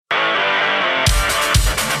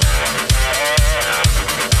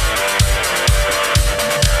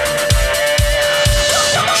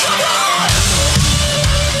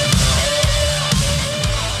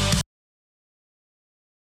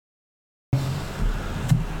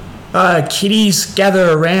Kiddies,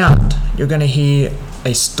 gather around. You're going to hear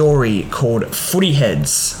a story called Footy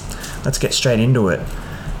Heads. Let's get straight into it.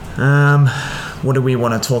 What do we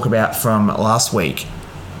want to talk about from last week,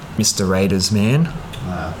 Mr. Raiders man?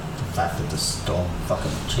 The fact that the Storm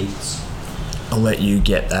fucking cheats. I'll let you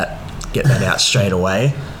get that out straight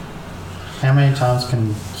away. How many times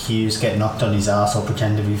can Hughes get knocked on his ass or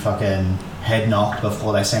pretend to be fucking head knocked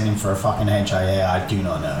before they send him for a fucking HIA? I do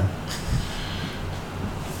not know.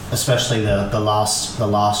 Especially the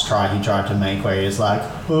last try he tried to make where he was like,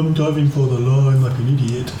 I'm diving for the line like an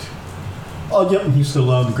idiot. Oh yep, and he's still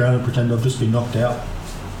lie on the ground and pretend I've just been knocked out.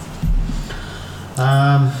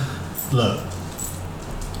 Look.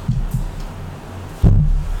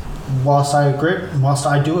 Whilst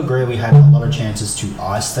I do agree we had a lot of chances to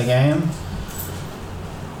ice the game,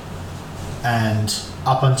 and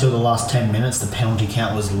up until the last 10 minutes the penalty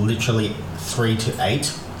count was literally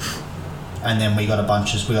 3-8, and then we got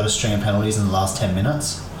a string of penalties in the last 10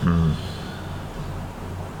 minutes.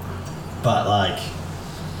 But like,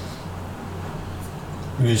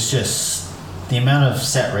 it was just the amount of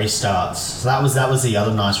set restarts. So that was the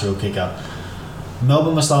other nice real kicker.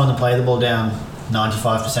 Melbourne was slowing to play the ball down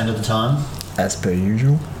 95% of the time, as per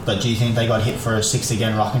usual. But do you think they got hit for a 6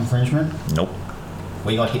 again ruck infringement? Nope.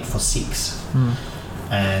 We got hit for 6.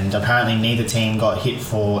 And apparently neither team got hit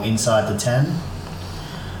for inside the 10.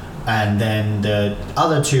 And then the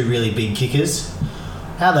other two really big kickers,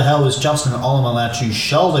 how the hell was Justin Olam allowed to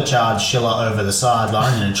shoulder charge Schiller over the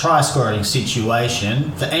sideline in a try scoring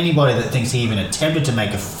situation for anybody that thinks he even attempted to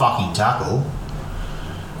make a fucking tackle?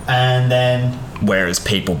 And then, whereas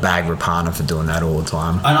people bag Rapana for doing that all the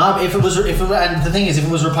time. And and the thing is, if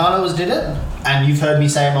it was Rapana who did it, and you've heard me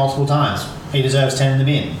say it multiple times, he deserves 10 in the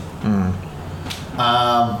bin.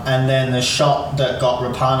 And then the shot that got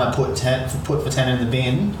Rapana put for 10 in the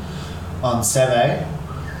bin on Seve,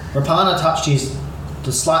 Rapana touched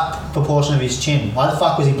the slight proportion of his chin. Why the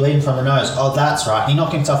fuck was he bleeding from the nose? Oh, that's right. He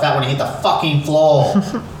knocked himself out when he hit the fucking floor.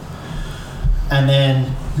 And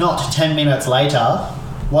then, not 10 minutes later,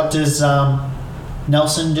 what does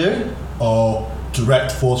Nelson do? Oh,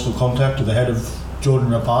 direct forceful contact to the head of Jordan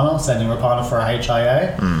Rapana, sending Rapana for a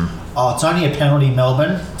HIA. Oh, it's only a penalty,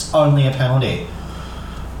 Melbourne. It's only a penalty.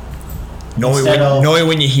 Normally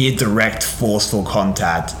when you hear direct forceful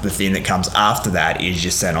contact, the thing that comes after that is you're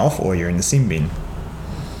sent off or you're in the sin bin.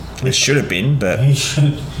 It should have been, but it's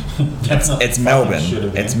Melbourne.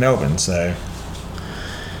 It's Melbourne, so.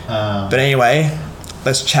 But anyway,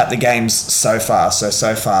 let's chat the games so far.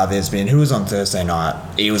 So far there's been, who was on Thursday night?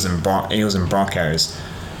 Eels and Broncos.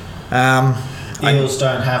 Eels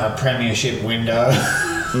don't have a premiership window.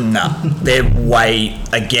 No, they're way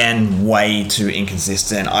too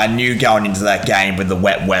inconsistent. I knew going into that game with the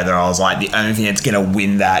wet weather, I was like, the only thing that's going to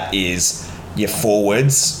win that is your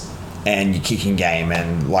forwards and your kicking game.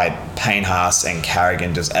 And like Payne Haas and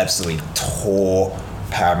Carrigan just absolutely tore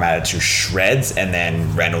Parramatta to shreds, and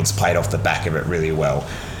then Reynolds played off the back of it really well.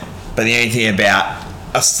 But the only thing about,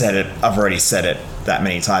 I've already said it that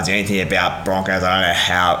many times, the only thing about Broncos, I don't know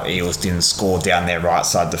how Eels didn't score down their right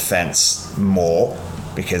side defence more,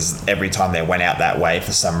 because every time they went out that way,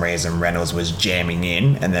 for some reason, Reynolds was jamming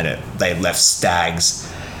in, and then they left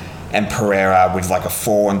Staggs and Pereira with like a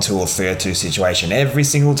 4-on-2 or 3-2 situation every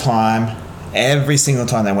single time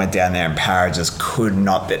they went down there, and Para just could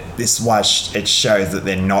not. This is why it shows that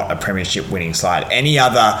they're not a premiership winning side. Any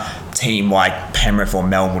other team like Penrith or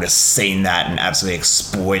Melbourne would have seen that and absolutely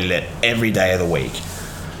exploited it every day of the week.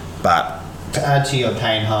 But to add to your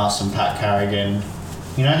Payne Haas and Pat Carrigan,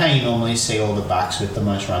 you know how you normally see all the backs with the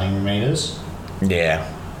most running meters? Yeah.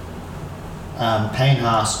 Payne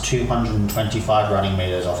Haas 225 running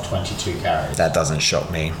meters off 22 carries. That doesn't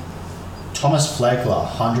shock me. Thomas Flegler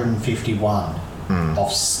 151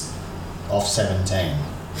 off 17.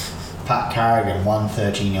 Pat Carrigan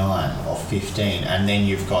 139 off 15, and then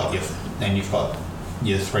you've got your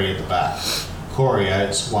three at the back. Corey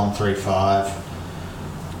Oates 135.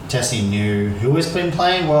 Tessie New, who has been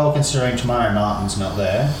playing well considering Tamari Martin's not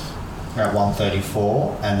there, at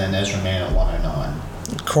 134, and then Ezra Mann at 109.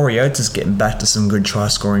 Corey Oates is getting back to some good try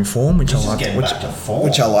scoring form, which I like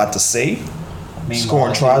to see.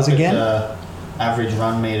 Scoring tries again. The average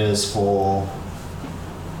run meters for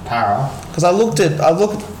Para. Because I looked at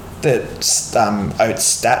Oates'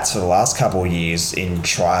 stats for the last couple of years in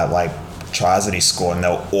tries that he scored, and they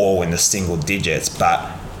were all in the single digits.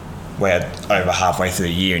 But we're over halfway through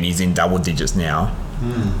the year, and he's in double digits now.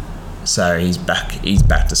 So he's back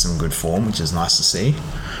to some good form, which is nice to see.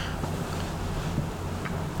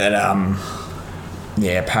 But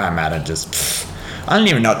Parramatta just, I don't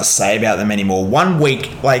even know what to say about them anymore. 1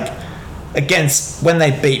 week, like, when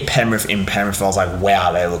they beat Penrith in Penrith, I was like,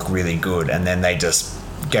 wow, they look really good. And then they just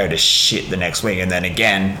go to shit the next week. And then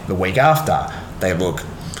again, the week after, they look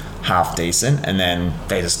half decent. And then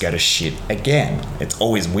they just go to shit again. It's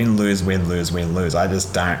always win, lose, win, lose, win, lose. I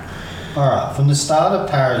just don't. All right, from the start of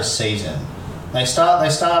Para's season, they start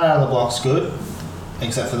out of the blocks good,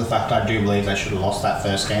 except for the fact I do believe they should have lost that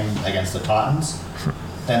first game against the Titans.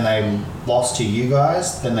 Then they lost to you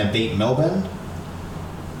guys. Then they beat Melbourne.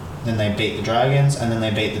 Then they beat the Dragons, and then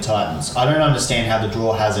they beat the Titans. I don't understand how the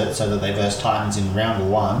draw has it so that they verse Titans in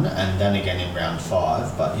round 1 and then again in round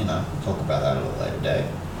 5, but we'll talk about that at a later date.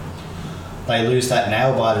 They lose that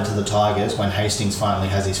nail biter to the Tigers when Hastings finally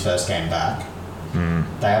has his first game back.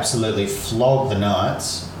 They absolutely flog the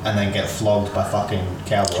Knights and then get flogged by fucking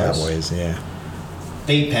Cowboys. Yeah.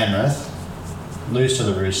 Beat Penrith, lose to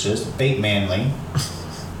the Roosters, beat Manly,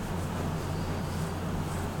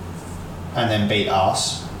 and then beat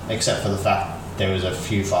us. Except for the fact there was a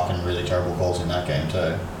few fucking really terrible calls in that game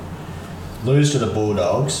too. Lose to the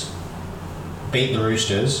Bulldogs, beat the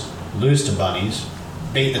Roosters, lose to Bunnies,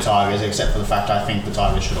 beat the Tigers, except for the fact I think the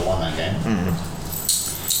Tigers should have won that game.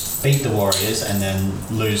 Beat the Warriors, and then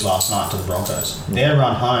lose last night to the Broncos. Their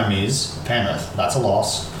run home is Penrith. That's a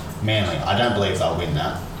loss. Manly. I don't believe they'll win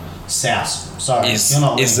that. South. Sorry, you're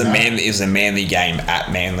not winning that. Is the Manly game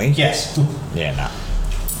at Manly? Yes. Yeah, no.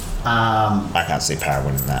 I can't see Para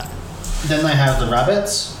winning that. Then they have the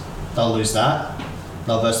Rabbits. They'll lose that.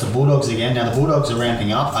 They'll verse the Bulldogs again. Now the Bulldogs are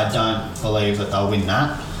ramping up. I don't believe that they'll win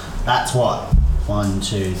that. That's what? 1,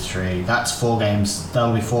 2, 3. That's 4 games.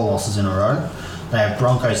 That'll be 4 losses in a row. They have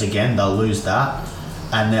Broncos again. They'll lose that.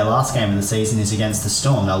 And their last game of the season is against the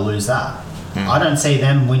Storm. They'll lose that. I don't see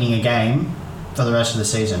them winning a game for the rest of the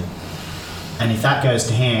season. And if that goes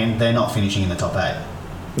to hand, they're not finishing in the top 8.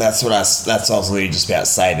 That's what I was literally just about to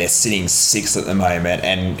say. They're sitting 6th at the moment,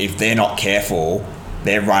 and if they're not careful,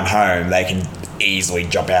 their run home, they can easily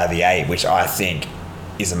jump out of the 8, which I think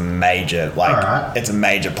is a major, it's a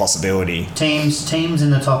major possibility. Teams in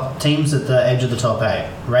the top, teams at the edge of the top 8.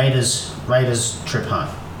 Raiders trip home.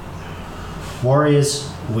 Warriors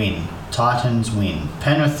win. Titans win.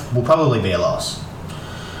 Penrith will probably be a loss.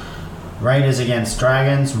 Raiders against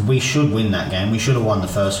Dragons, we should win that game. We should have won the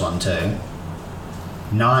first one too.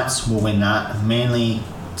 Knights will win that. Manly,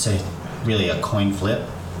 it's really a coin flip.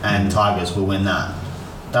 And Tigers will win that.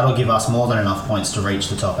 That'll give us more than enough points to reach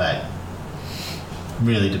the top 8.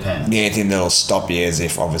 Really depends. The only thing that'll stop you is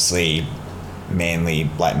if obviously Manly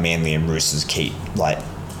and Roosters keep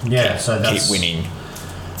winning.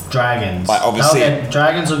 Dragons.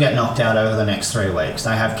 Dragons will get knocked out over the next 3 weeks.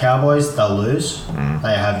 They have Cowboys, they'll lose.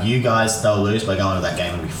 They have you guys, they'll lose. We're going to that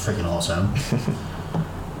game, it'll be freaking awesome.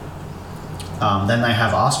 Then they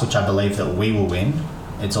have us, which I believe that we will win.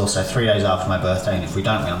 It's also 3 days after my birthday, and if we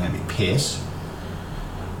don't win, I'm going to be pissed.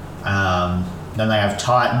 Then they have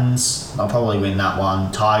Titans, they'll probably win that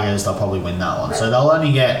one. Tigers, they'll probably win that one. So they'll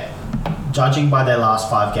only get, judging by their last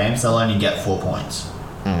 5 games, they'll only get 4 points.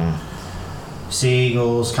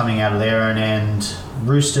 Seagulls coming out of their own end.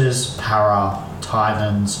 Roosters, Para,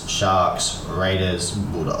 Titans, Sharks, Raiders,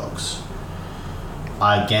 Bulldogs.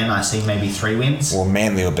 I see maybe 3 wins. Well,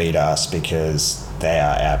 Manly will beat us because they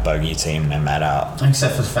are our bogey team no matter...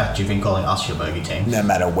 Except for the fact you've been calling us your bogey team. No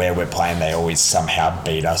matter where we're playing, they always somehow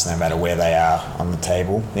beat us no matter where they are on the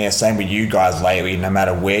table. Yeah, same with you guys lately. No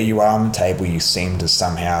matter where you are on the table, you seem to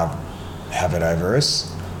somehow have it over us.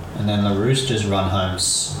 And then the Roosters run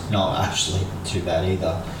home's not actually too bad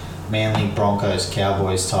either. Manly, Broncos,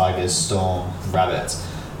 Cowboys, Tigers, Storm, Rabbits.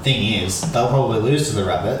 Thing is, they'll probably lose to the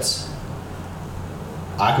Rabbits.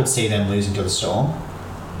 I could see them losing to the Storm,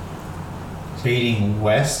 beating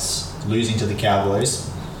Wests, losing to the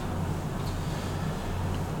Cowboys.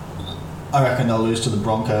 I reckon they'll lose to the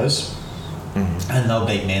Broncos, and they'll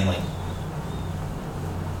beat Manly.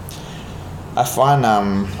 I find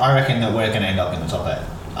I reckon that we're going to end up in the top 8,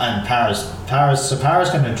 and Para's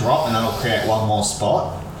going to drop, and that'll create one more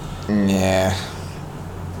spot. Yeah.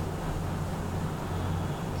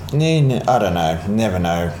 I don't know. Never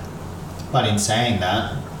know. But in saying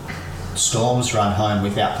that, Storm's run home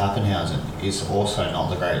without Pappenhausen is also not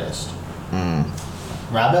the greatest.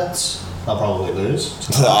 Rabbits, they'll probably lose.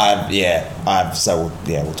 We'll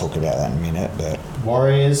talk about that in a minute. But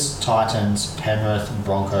Warriors, Titans, Penrith,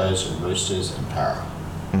 Broncos, Roosters, and Para.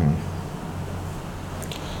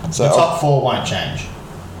 So the top 4 won't change.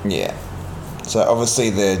 Yeah. So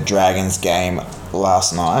obviously the Dragons game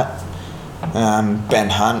last night. Ben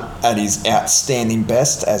Hunt at his outstanding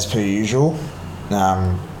best as per usual.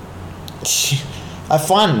 I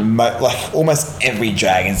find almost every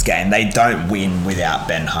Dragons game they don't win without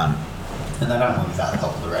Ben Hunt. And they don't win without the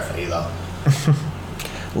help of the ref either.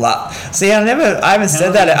 See, I haven't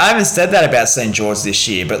said that about St. George this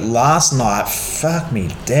year, but last night, fuck me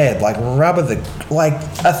dead. Like,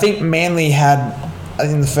 I think Manly had,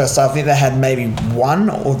 in the first half, I think they had maybe 1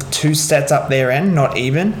 or 2 sets up their end, not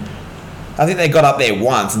even. I think they got up there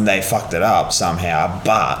once and they fucked it up somehow,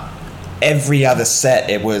 but every other set,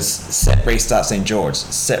 it was set, restart, St. George,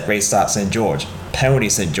 set, restart, St. George, penalty,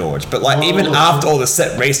 St. George. But even after all the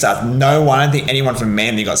set restarts, I don't think anyone from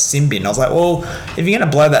Manly got sin bin. I was like, well, if you're going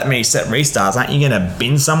to blow that many set restarts, aren't you going to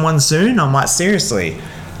bin someone soon? I'm like, seriously.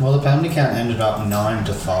 Well, the penalty count ended up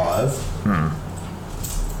 9-5.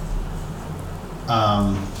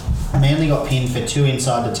 Manly got pinned for 2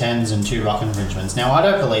 inside the 10s and 2 ruck infringements. Now, I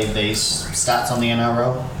don't believe these stats on the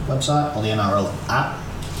NRL website or the NRL app,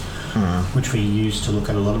 which we use to look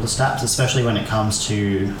at a lot of the stats, especially when it comes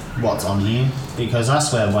to what's on here, because I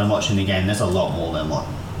swear when watching the game there's a lot more than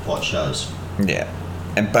what shows. Yeah,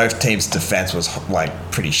 and both teams' defence was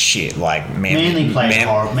pretty shit. Manly played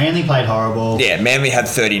horrible. Yeah, Manly had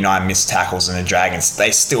 39 missed tackles and the Dragons,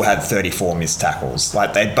 they still had 34 missed tackles.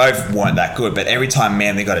 They both weren't that good, but every time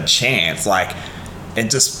Manly got a chance, it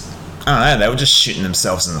just, I don't know, they were just shooting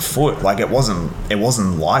themselves in the foot. It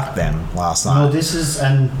wasn't like them last night. No, this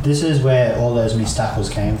is where all those missed tackles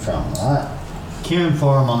came from, right? Kieran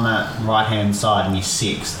Foran on that right hand side missed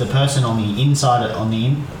 6. The person on the inside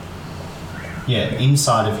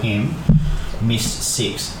inside of him missed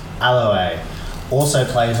 6. Alloway also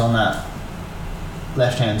plays on that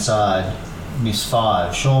left hand side, missed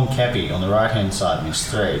 5. Sean Kepi on the right hand side missed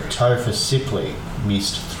 3. Topher Sipley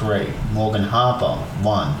missed 3. Morgan Harper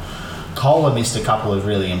 1. Kohler missed a couple of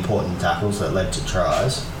really important tackles that led to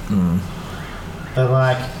tries.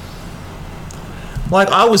 But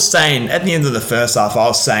I was saying at the end of the first half, I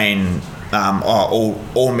was saying,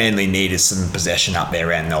 all Manly need is some possession up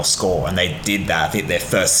their end, they'll score, and they did that. I think their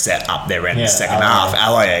first set up their end in the second half,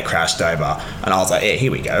 Alloy crashed over, and I was like, yeah, here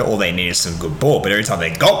we go. All they need is some good ball. But every time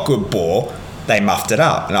they got good ball, they muffed it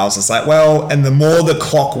up. And I was just like, well, and the more the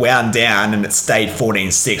clock wound down and it stayed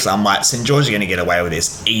 14-6, I'm like, St. George are going to get away with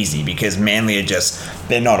this easy, because Manly are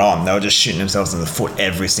they're not on. They were just shooting themselves in the foot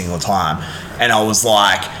every single time. And I was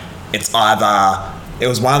like, it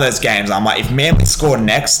was one of those games, I'm like, if Manly score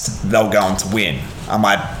next, they'll go on to win. I'm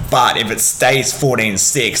like, but if it stays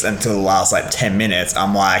 14-6 until the last 10 minutes,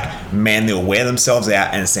 I'm like, Manly will wear themselves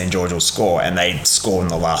out and St. George will score, and they scored in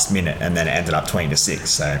the last minute, and then it ended up 20-6.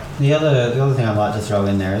 So the other thing I'd like to throw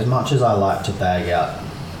in there, as much as I like to bag out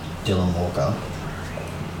Dylan Walker,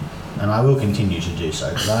 and I will continue to do so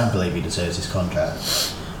because I don't believe he deserves his contract.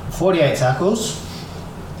 48 tackles,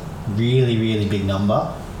 really, really big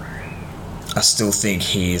number. I still think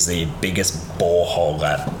he is the biggest ball hog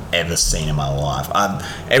I've ever seen in my life.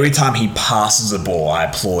 Every time he passes the ball, I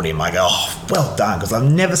applaud him. I go, oh, well done, because I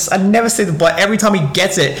never see the ball. Every time he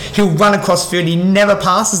gets it, he'll run across field. He never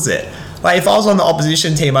passes it. If I was on the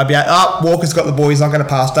opposition team, I'd be like, oh, Walker's got the ball. He's not going to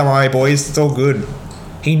pass. Don't worry, boys. It's all good.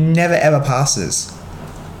 He never, ever passes.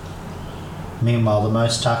 Meanwhile, the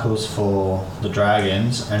most tackles for the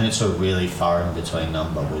Dragons, and it's a really far in between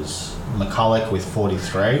number, was McCulloch with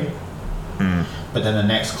 43. But then the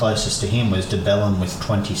next closest to him was DeBellin with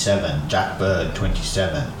 27, Jack Bird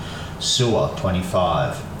 27, Sewer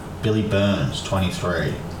 25, Billy Burns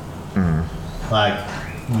 23.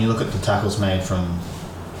 When you look at the tackles made from,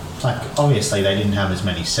 obviously they didn't have as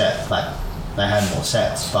many sets, they had more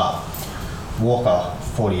sets, but Walker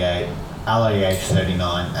 48, Alloy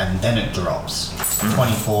 39, and then it drops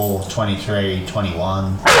 24, 23,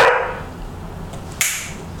 21.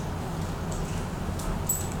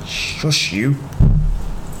 Shush you.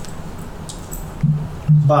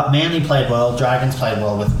 But Manly played well, Dragons played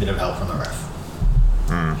well with a bit of help from the ref.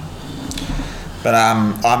 But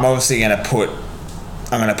I'm obviously going to put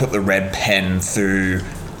the red pen through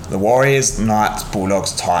the Warriors, Knights,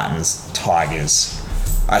 Bulldogs, Titans, Tigers.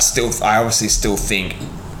 I obviously still think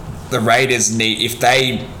the Raiders need,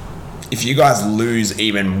 if you guys lose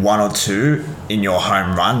even 1 or 2 in your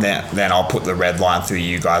home run, then I'll put the red line through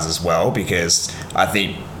you guys as well, because I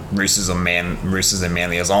think Roosters and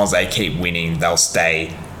Manly, as long as they keep winning, they'll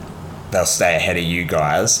stay ahead of you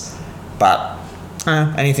guys. But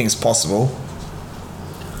anything's possible.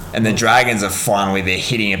 And the Dragons they're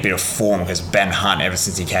hitting a bit of form, because Ben Hunt, ever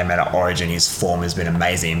since he came out of Origin, his form has been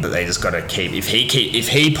amazing. But they just got to keep. If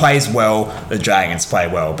he plays well, the Dragons play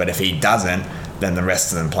well. But if he doesn't, then the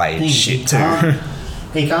rest of them play shit too.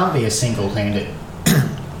 He can't be a single-handed.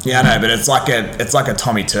 Yeah, I know, but it's like a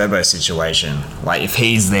Tommy Turbo situation. If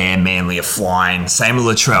he's there, Manly are flying. Same with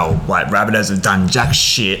Latrell. Rabbitohs have done jack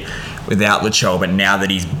shit. without Latrell, but now that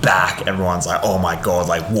he's back, everyone's like, oh my God,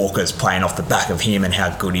 like Walker's playing off the back of him and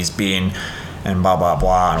how good he's been and blah, blah,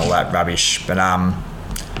 blah, and all that rubbish.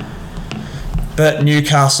 But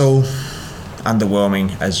Newcastle,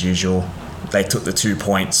 underwhelming as usual. They took the 2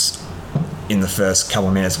 points in the first couple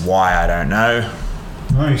of minutes. Why, I don't know.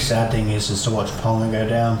 The only sad thing is to watch Ponga go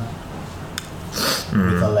down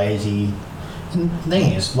with a lazy. The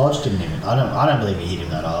thing is, Lodge didn't even. I don't believe he hit him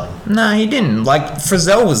that hard. No, he didn't. Like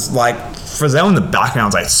Frizzell in the background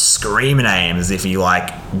was like screaming at him as if he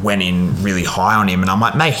like went in really high on him, and I'm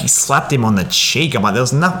like, mate, he slapped him on the cheek. I'm like, there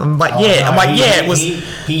was nothing. I'm like, it was.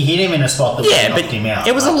 He hit him in a spot that knocked him out.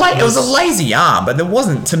 It was it was a lazy arm, but there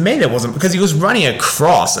wasn't because he was running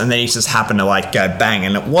across and then he just happened to like go bang,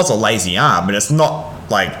 and it was a lazy arm, but it's not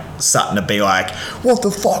like something to be like, what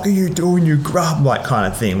the fuck are you doing, you grub, like kind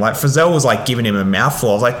of thing. Like Frizzell was like giving him a mouthful.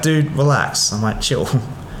 I was like, dude, relax. I'm like, chill.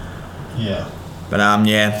 Yeah. But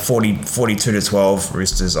 42-12,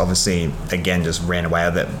 Roosters obviously again just ran away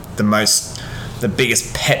with it. The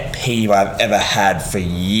biggest pet peeve I've ever had for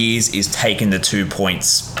years is taking the 2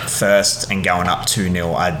 points first and going up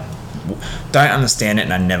 2-0. I don't understand it,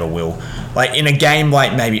 and I never will. Like in a game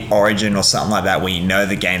like maybe Origin or something like that where you know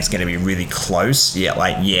the game's going to be really close,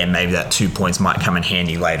 maybe that 2 points might come in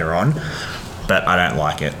handy later on, but I don't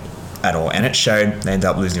like it at all. And it showed. They ended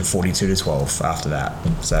up losing 42-12 after that.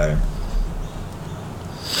 So,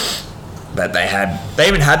 but they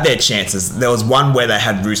even had their chances. There was one where they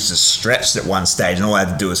had Roosters stretched at one stage, and all they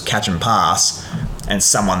had to do was catch and pass, and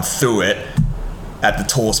someone threw it at the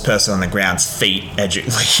tallest person on the ground's feet,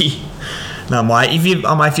 edgically. And I'm like, if you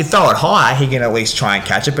throw it high, he can at least try and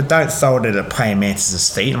catch it, but don't throw it at a praying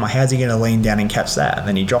mantis' feet. I'm like, how's he going to lean down and catch that? And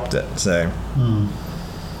then he dropped it. So,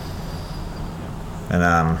 and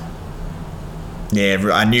I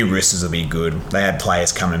knew Roosters would be good. They had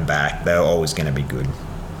players coming back. They were always going to be good.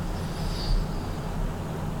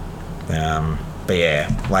 But yeah,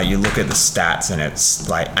 like you look at the stats and it's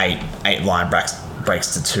like eight line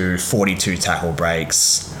breaks to 2, 42 tackle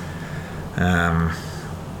breaks.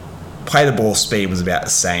 Play the ball speed was about the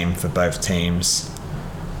same for both teams.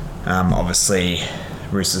 Obviously,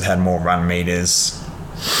 Roosters had more run meters.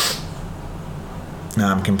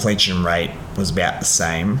 Completion rate was about the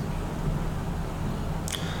same.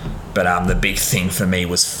 But the big thing for me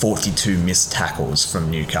was 42 missed tackles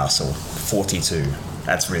from Newcastle. 42.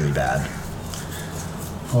 That's really bad.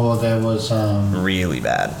 Or there was... really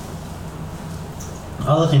bad. The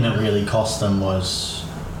other thing that really cost them was...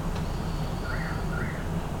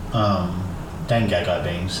 Dan Gagai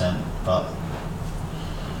being sent, but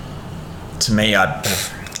to me, I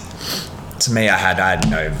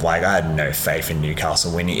had no faith in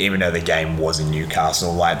Newcastle winning, even though the game was in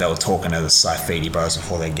Newcastle. Like they were talking to the Saifidi bros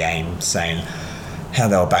before their game, saying how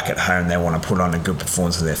they were back at home, they want to put on a good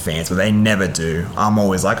performance for their fans, but they never do. I'm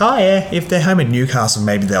always like, oh yeah, if they're home in Newcastle,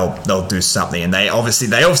 maybe they'll do something. And they obviously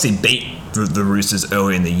beat the Roosters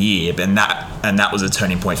early in the year, and that was a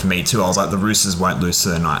turning point for me too. I was like, the Roosters won't lose to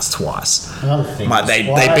the Knights twice. Another thing, like they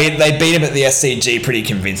beat them at the SCG pretty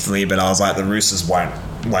convincingly, but I was like, the Roosters won't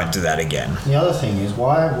do that again. The other thing is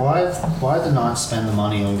why the Knights spend the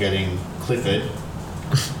money on getting Clifford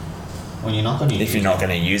when you're not going to use him? If you're not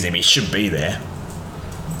going to use him, he should be there.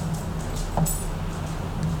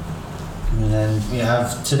 And then we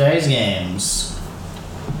have today's games.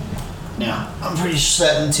 Now, I'm pretty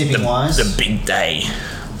certain tipping wise. It's a big day.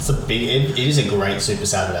 It is a great Super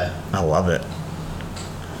Saturday. I love it.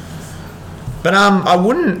 But I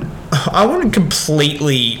wouldn't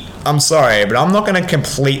completely. I'm sorry, but I'm not going to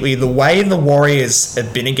completely. The way the Warriors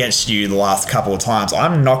have been against you the last couple of times,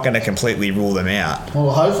 I'm not going to completely rule them out.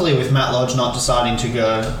 Well, hopefully with Matt Lodge not deciding to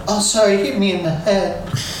go, oh, sorry, hit me in the head.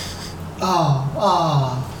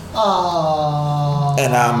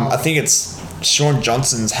 And I think it's Sean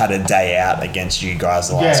Johnson's had a day out against you guys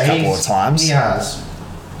the last couple of times. He has.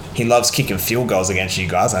 He loves kicking field goals against you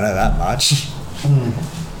guys. I know that much.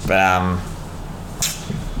 But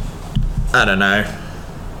I don't know.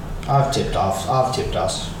 I've tipped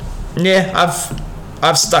us. Yeah,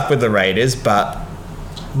 I've stuck with the Raiders, but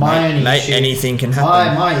anything can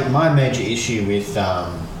happen. My major issue with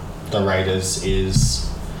the Raiders is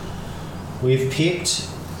we've picked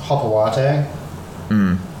Hopawate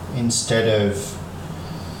instead of.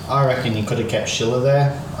 I reckon you could have kept Schiller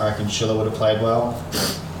there. I reckon Schiller would have played well.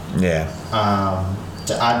 Yeah.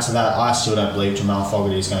 To add to that, I still don't believe Jamal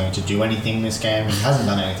Fogarty is going to do anything in this game. He hasn't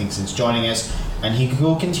done anything since joining us, and he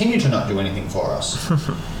will continue to not do anything for us.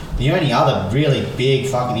 The only other really big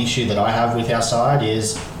fucking issue that I have with our side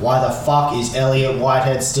is why the fuck is Elliot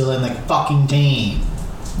Whitehead still in the fucking team?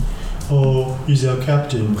 Oh, he's our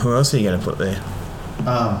captain. Who else are you going to put there?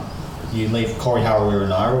 you leave Corey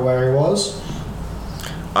Harawira-Naera where he was.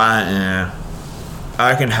 I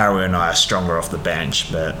reckon Harawira and I are stronger off the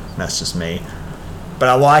bench, but that's just me.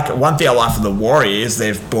 But one thing I like for the Warriors,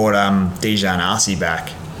 they've brought Dijon Arcee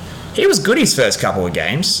back. He was good his first couple of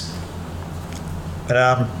games.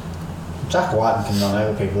 But Jack White can run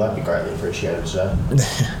over people, that'd be greatly appreciated, so.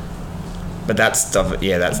 But that's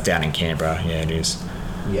down in Canberra. Yeah, it is.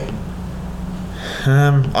 Yeah.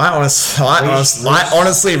 I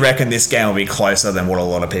honestly reckon this game will be closer than what a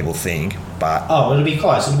lot of people think. But it'll be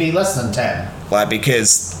close. It'll be less than 10. Like,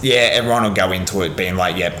 because everyone will go into it being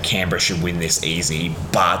like, Canberra should win this easy.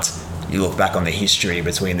 But you look back on the history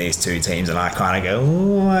between these two teams, and I kind of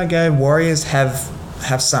go, Warriors have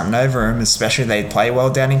something over them, especially they play well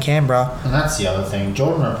down in Canberra. And that's the other thing.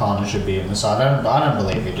 Jordan Rapana should be in the side. I don't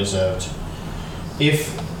believe he deserved.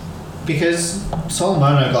 Because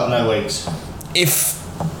Solomono got no weeks.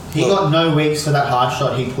 He got no weeks for that hard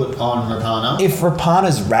shot he put on Rapana. If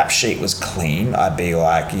Rapana's rap sheet was clean, I'd be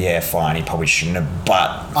like, fine, he probably shouldn't have.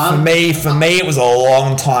 But for me, it was a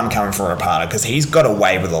long time coming for Rapana because he's got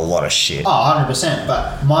away with a lot of shit. 100%.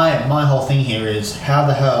 But my whole thing here is, how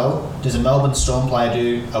the hell does a Melbourne Storm player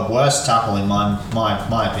do a worse tackle, in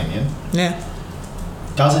my opinion? Yeah.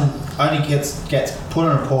 Only gets put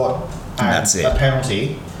on report and a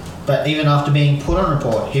penalty. But even after being put on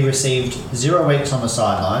report, he received 0 weeks on the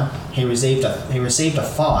sideline. He received a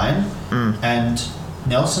fine, and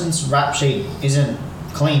Nelson's rap sheet isn't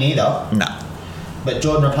clean either. No. But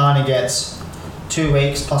Jordan Rapana gets 2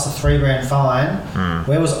 weeks plus a $3,000 fine.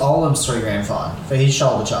 Where was Olam's $3,000 fine for his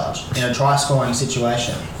shoulder charge in a try scoring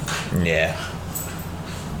situation? Yeah.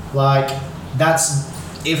 Like, that's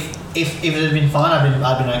if it had been fine,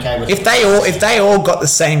 I'd been okay with it. If they all got the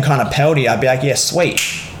same kind of penalty, I'd be like,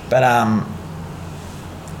 sweet. But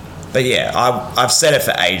I've said it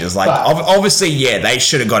for ages. Like, obviously, they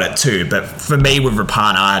should have got it too. But for me, with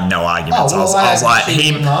Rapana, I had no arguments. I was like,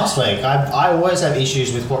 him last week. I always have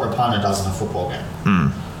issues with what Rapana does in a football game.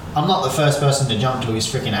 I'm not the first person to jump to his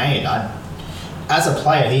freaking aid. As a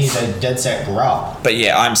player, he's a dead set grub. But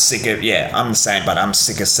I'm sick of. I'm the same. But I'm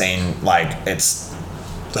sick of seeing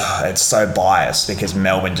it's so biased because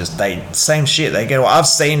Melbourne same shit. They get away. I've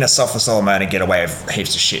seen a Sofa Solomona get away with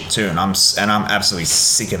heaps of shit too, and I'm absolutely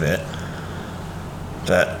sick of it.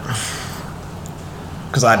 But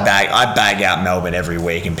because I bag out Melbourne every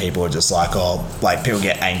week, and people are just like, people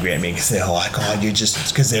get angry at me because they're like, you're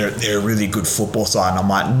just because they're a really good football side, and I'm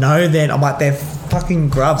like, no, then I'm like, they're fucking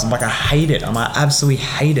grubs. I'm like, I hate it. I absolutely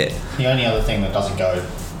hate it. The only other thing that doesn't go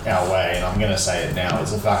our way, and I'm going to say it now,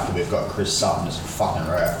 is the fact that we've got Chris Sutton as a fucking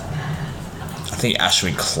ref. I think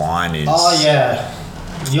Ashley Klein is...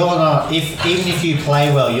 You're not... Even if you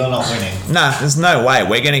play well, you're not winning. Nah, there's no way.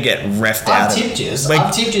 We're going to get refed out. I've tipped you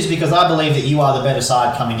because I believe that you are the better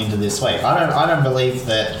side coming into this week. I don't believe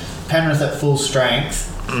that Penrith at full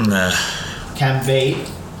strength can beat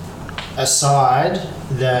a side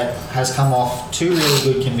that has come off 2 really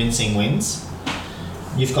good convincing wins.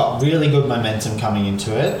 You've got really good momentum coming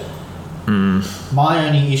into it. My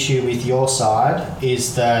only issue with your side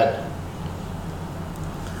is that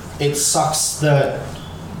it sucks that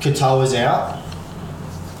Katoa's out.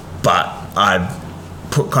 But I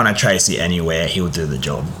put Connor Tracy anywhere, he'll do the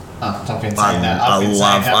job. I've been saying that.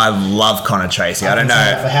 I love Connor Tracy. I don't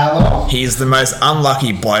know. For how long? He's the most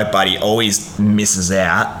unlucky bloke, but he always misses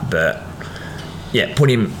out. But put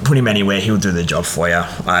him anywhere, he'll do the job for you.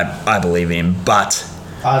 I believe him. But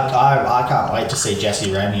I can't wait to see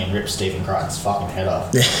Jesse Ramey and rip Stephen Crichton's fucking head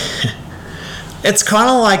off. It's kind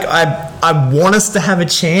of like I want us to have a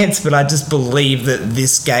chance, but I just believe that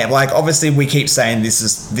this game, like, obviously we keep saying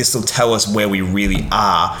this will tell us where we really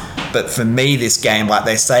are, but for me this game, like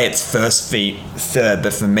they say it's first feet third,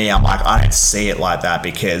 but for me I'm like, I don't see it like that,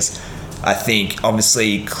 because I think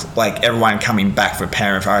obviously like everyone coming back for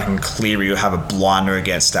Penrith, I reckon Cleary will have a blinder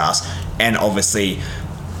against us, and obviously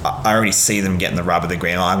I already see them getting the rub of the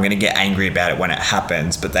green. I'm going to get angry about it when it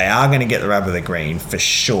happens, but they are going to get the rub of the green for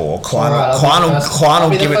sure. Klein will give it to them. I'll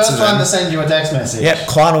be the first one to send you a text message. Yep,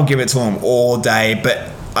 Klein will give it to them all day, but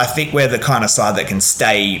I think we're the kind of side that can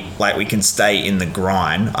stay, like we can stay in the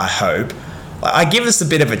grind, I hope. Like, I give us a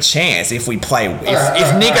bit of a chance if we play,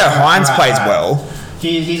 if Nico Hines plays well.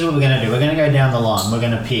 Here's what we're going to do. We're going to go down the line. We're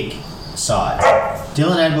going to pick sides.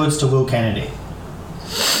 Dylan Edwards to Will Kennedy.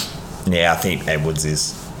 Yeah, I think Edwards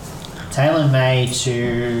is. Taylor May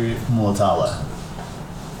to Mulatalo.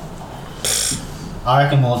 I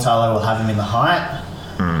reckon Mulatalo will have him in the height.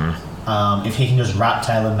 If he can just wrap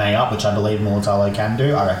Taylor May up, which I believe Mulatalo can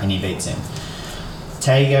do, I reckon he beats him.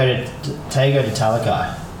 Tago to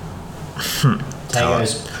Talakai.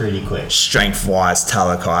 Tago's pretty quick. Strength-wise,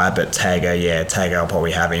 Talakai, but Tago will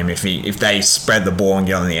probably have him. If they spread the ball and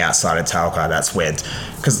get on the outside of Talakai, that's where...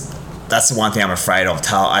 Because that's the one thing I'm afraid of.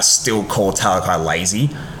 I still call Talakai lazy.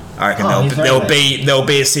 I reckon there'll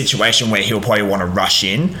be a situation where he'll probably want to rush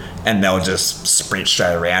in and they'll just sprint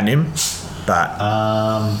straight around him. But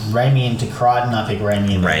Ramian to Crichton, I pick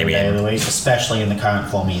Ramian every day of the week, especially in the current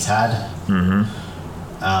form he's had. Mm-hmm.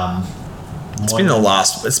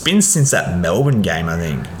 It's been since that Melbourne game, I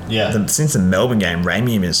think. Yeah. Since the Melbourne game,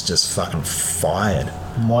 Ramian is just fucking fired.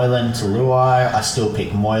 Moylan to Luai, I still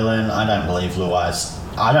pick Moylan. I don't believe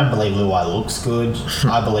Luai looks good.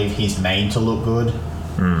 I believe he's made to look good.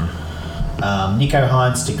 Nico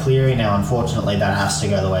Hines to Cleary. Now, unfortunately, that has to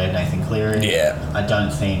go the way of Nathan Cleary. Yeah. I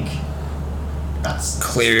don't think that's...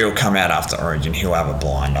 Cleary will come out after Origin. He'll have a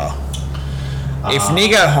blinder. If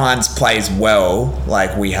Nico Hines plays well,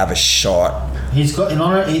 like, we have a shot. He's got...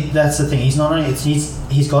 that's the thing. He's not only...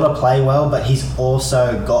 He's got to play well, but he's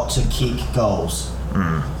also got to kick goals.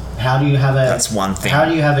 How do you have That's one thing. How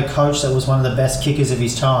do you have a coach that was one of the best kickers of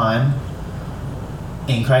his time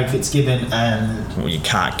in Craig Fitzgibbon and... Well, you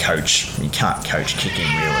can't coach kicking,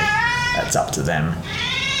 really. That's up to them.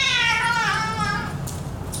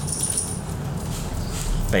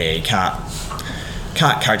 But yeah, you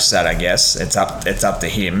can't coach that, I guess. It's up to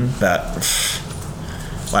him, but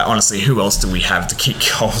like, honestly, who else do we have to kick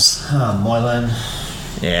goals? Moylan.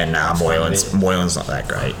 Yeah, Moylan's not that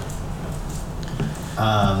great.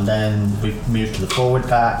 Then we've moved to the forward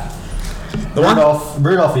pack.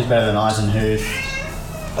 Rudolph is better than Eisenhuth.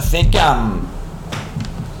 I think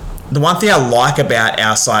the one thing I like about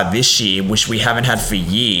our side this year, which we haven't had for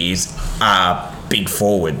years, are big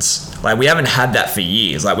forwards. Like, we haven't had that for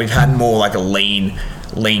years. Like, we've had more like a lean,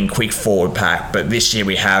 quick forward pack. But this year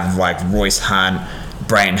we have like Royce Hunt,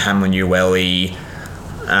 Brayton Hamlin-Uele,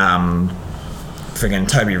 friggin'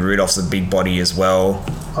 Toby Rudolph's a big body as well.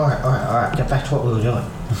 All right. Get back to what we were doing.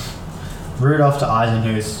 Rudolph to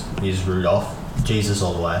Eisenhuth is Rudolph. Jesus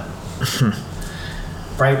all the way.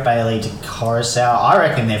 Brake Bailey to Coruscant. I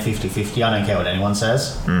reckon they're 50-50. I don't care what anyone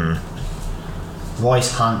says.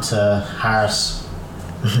 Royce Hunt to Harris.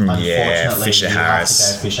 Unfortunately, Fisher Harris.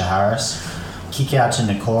 Have to go Fisher Harris. Kick out to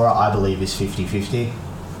Nakora, I believe, is 50-50.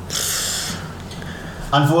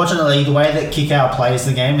 Unfortunately, the way that Kikau plays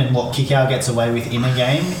the game and what Kikau gets away with in a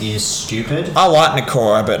game is stupid. I like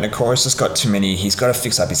Nakora, but Nakora's just got too many... He's got to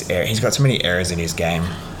fix up his error. He's got too many errors in his game.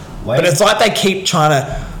 But it's like they keep trying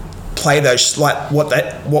to play those... Like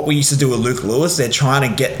what we used to do with Luke Lewis. They're trying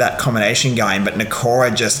to get that combination going, but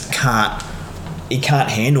Nakora just can't... He can't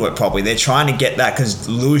handle it properly. They're trying to get that because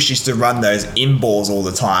Lewis used to run those in balls all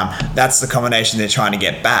the time. That's the combination they're trying to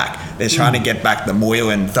get back. They're trying to get back the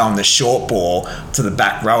Moylan throwing the short ball to the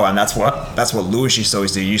back row, and that's what Lewis used to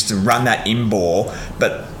always do. He used to run that in ball,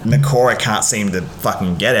 but Nakora can't seem to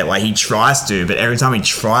fucking get it. Like, he tries to, but every time he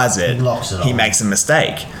tries it, he makes a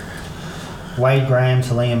mistake. Wade Graham to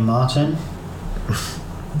Liam Martin.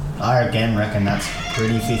 I again reckon that's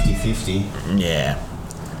pretty 50-50. Yeah.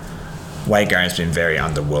 Wade Graham's been very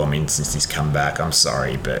underwhelming since he's come back. I'm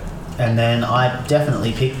sorry, but... And then I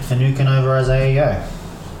definitely picked Finucane over Isaiah Yeo.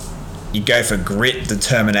 You go for grit,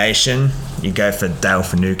 determination. You go for Dale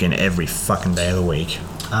Finucane every fucking day of the week.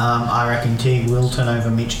 I reckon Teague Wilton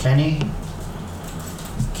over Mitch Kenny.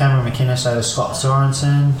 Cameron McInnes over Scott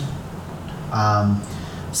Sorensen.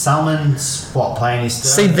 Salmon's playing his third.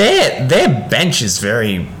 See, their bench is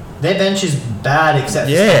very... Their bench is bad except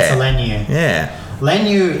for Spencer Leniu. Yeah.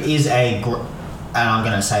 Leniu is and I'm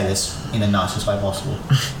going to say this in the nicest way possible.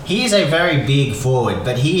 He is a very big forward,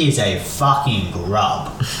 but he is a fucking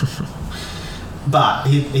grub. But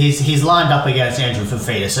he's lined up against Andrew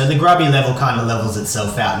Fafita, so the grubby level kind of levels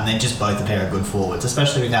itself out, and they're just both a pair of good forwards,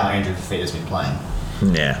 especially with how Andrew Fafita's been playing.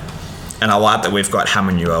 Yeah. And I like that we've got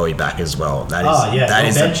Hamlin-Uele back as well. That's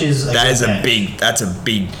a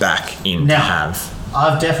big back in to have.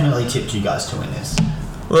 I've definitely tipped you guys to win this.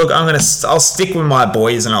 Look, I'll stick with my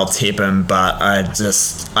boys and I'll tip them, but I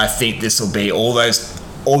think this will be all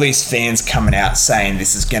these fans coming out saying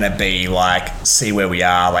this is going to be like, see where we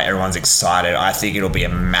are, like everyone's excited. I think it'll be a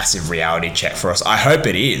massive reality check for us. I hope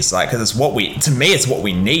it is, like, because it's what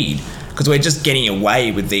we need, because we're just getting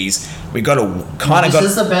away with these. We got to This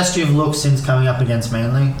is the best you've looked since coming up against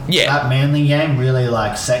Manly. Yeah, that Manly game really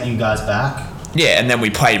set you guys back. Yeah, and then we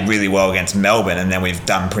played really well against Melbourne, and then we've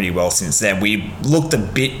done pretty well since then. We looked a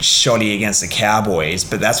bit shoddy against the Cowboys,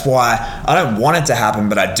 but that's why I don't want it to happen,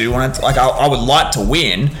 but I do want it to, I would like to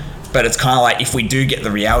win, but it's kind of like if we do get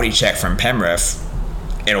the reality check from Penrith,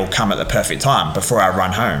 it'll come at the perfect time before I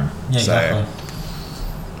run home. Yeah, exactly.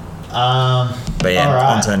 But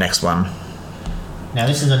yeah, on to the next one. Now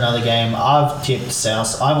this is another game. I've tipped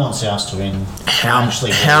South. I want South to win.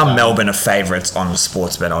 How Melbourne are favourites on the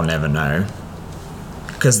sports bet, I'll never know.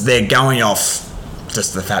 Because they're going off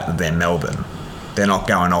just the fact that they're Melbourne. They're not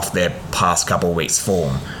going off their past couple of weeks'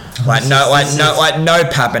 form. No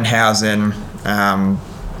Pappenhausen.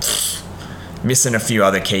 Missing a few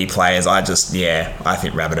other key players. I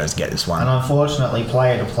think Rabbitohs get this one. And unfortunately,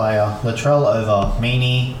 player to player, Latrell over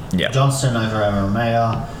Meany, Johnston over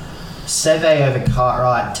Romeo, Seve over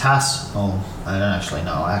Cartwright, Tass. I don't actually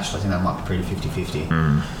know. I actually think that might be pretty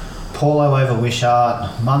 50-50. Paulo over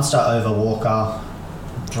Wishart, Munster over Walker,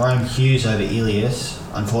 Jerome Hughes over Ilias.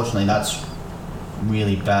 Unfortunately, that's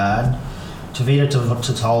really bad. Tavita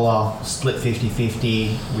Totola split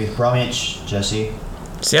 50-50 with Bromwich, Jesse.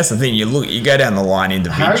 See, that's the thing. You go down the line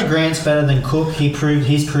individually. Harry Grant's better than Cook.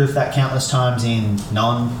 He's proved that countless times in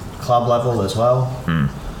non-club level as well.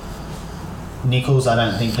 Nichols, I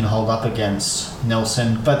don't think, can hold up against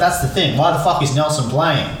Nelson. But that's the thing. Why the fuck is Nelson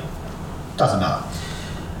playing? Doesn't matter.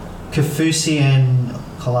 Kafusi and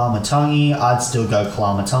Kalamatangi. I'd still go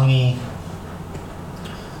Kalamatangi.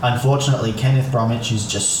 Unfortunately, Kenneth Bromwich is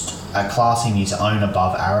just a class in his own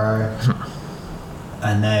above Arrow.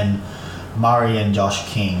 And then Murray and Josh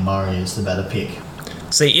King. Murray is the better pick.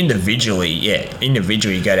 See, individually,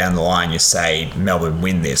 you go down the line, you say Melbourne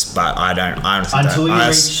win this, but I honestly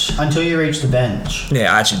don't. Until you reach the bench.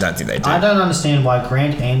 Yeah, I actually don't think they do. I don't understand why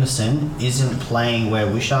Grant Anderson isn't playing where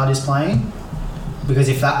Wishart is playing. Because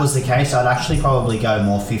if that was the case, I'd actually probably go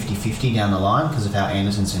more 50-50 down the line because of how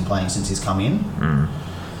Anderson's been playing since he's come in.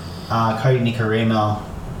 Cody Nikorima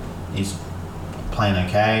is playing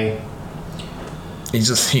okay. He's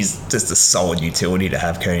just a solid utility to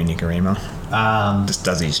have, Cody Nikorima. Just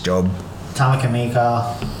does his job.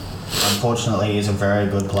 Tamakamika, unfortunately, is a very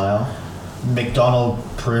good player. McDonald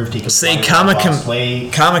proved he could play last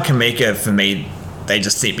week. Kamika, for me, they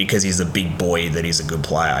just think because he's a big boy that he's a good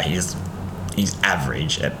player. He's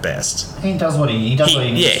average at best. He does what he needs to do.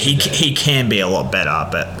 He can be a lot better,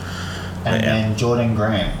 but... And Jordan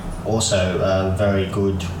Grant, also a very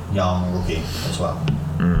good young rookie as well.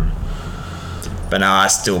 But no, I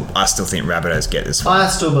still think Rabbitohs get this one. I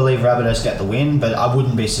still believe Rabbitohs get the win, but I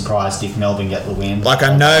wouldn't be surprised if Melbourne get the win. Like,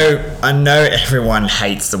 I know everyone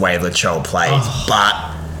hates the way Latrell plays, but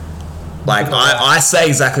like I say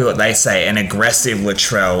exactly what they say. An aggressive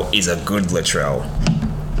Latrell is a good Latrell.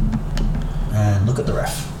 And look at the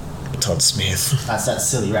ref. Todd Smith. That's that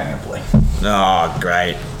silly ranger boy. Oh,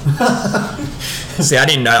 great. See, I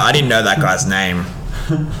didn't know that guy's name.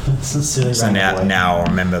 Silly so now I'll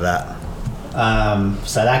remember that.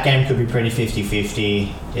 So that game could be pretty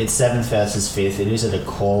 50-50. It's 7th versus 5th. It is at a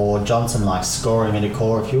core. Johnson likes scoring at a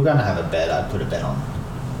core. If you were going to have a bet, I'd put a bet on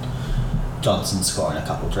Johnson scoring a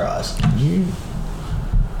couple tries.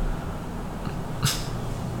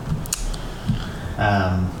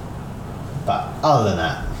 But other than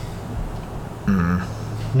that,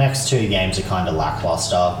 next two games are kind of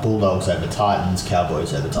lackluster. Bulldogs over Titans,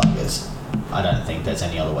 Cowboys over Tigers. I don't think there's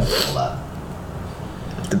any other way to call that.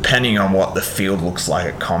 Depending on what the field looks like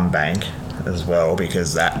at CommBank as well,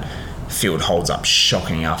 because that field holds up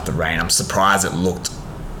shocking after rain. I'm surprised it looked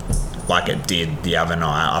like it did the other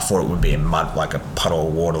night. I thought it would be a mud, like a puddle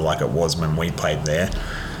of water like it was when we played there.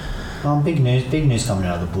 Big news coming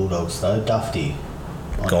out of the Bulldogs though. Dufty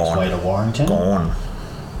on his way to Warrington. Gone.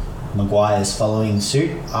 Maguire's following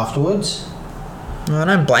suit afterwards. I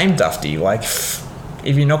don't blame Dufty. Like,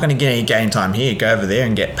 if you're not going to get any game time here, go over there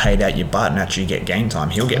and get paid out your butt and actually get game time.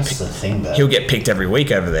 He'll get picked every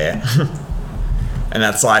week over there. And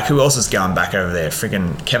that's like, who else is going back over there?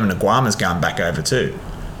 Freaking Kevin Aguama's going back over too.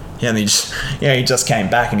 He just came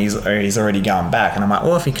back and he's already going back. And I'm like,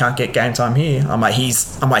 well, if he can't get game time here, I'm like,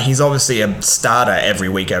 he's obviously a starter every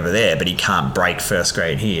week over there, but he can't break first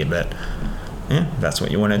grade here. But yeah, that's what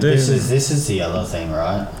you want to do. This is the other thing,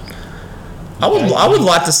 right? I would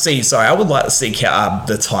like to see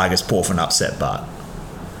the Tigers pull for an upset, but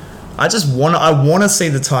I want to see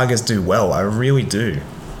the Tigers do well. I really do.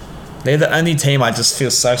 They're the only team I just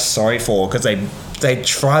feel so sorry for because they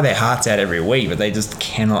try their hearts out every week, but they just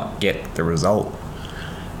cannot get the result.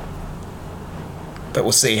 But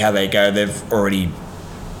we'll see how they go. They've already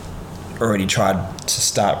tried to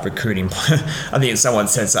start recruiting. I think someone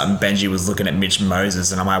said something. Benji was looking at Mitch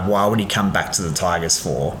Moses, and I'm like, why would he come back to the Tigers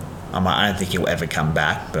for? I'm like, I don't think he'll ever come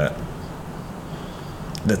back, but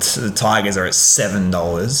the Tigers are at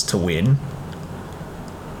 $7 to win.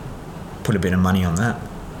 Put a bit of money on that.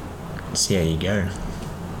 See how you go.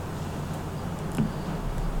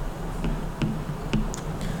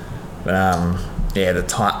 But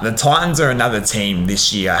the Titans are another team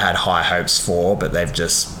this year I had high hopes for, but they've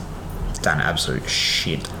just done absolute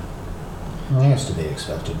shit. I think it's to be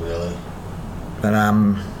expected, really. But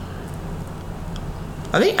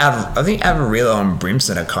I think Avarillo and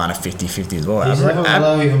Brimson are kind of 50-50 as well. Is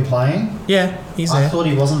Avarillo even playing? Yeah, he's there. I thought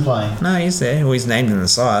he wasn't playing. No, he's there. Well, he's named in the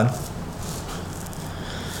side.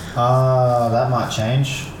 That might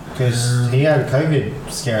change because he had a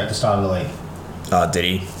COVID scare at the start of the week. Oh, did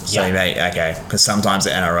he? So he may, okay, because sometimes the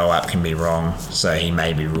NRL app can be wrong, so he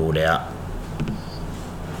may be ruled out.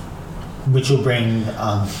 Which will bring,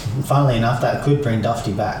 funnily enough, that could bring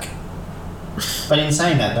Dufty back. But in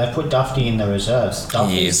saying that, they've put Dufty in the reserves.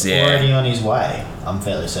 Dufty's already on his way, I'm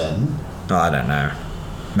fairly certain. Oh, I don't know.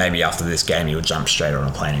 Maybe after this game he'll jump straight on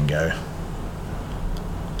a plane and go.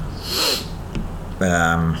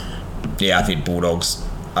 But yeah, I think Bulldogs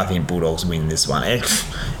win this one.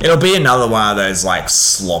 It'll be another one of those like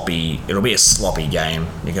sloppy. It'll be a sloppy game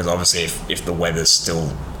because obviously if the weather's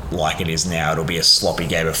still like it is now, it'll be a sloppy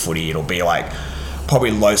game of footy. It'll be like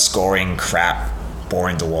probably low scoring, crap,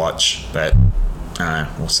 boring to watch. But I don't know,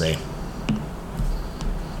 we'll see.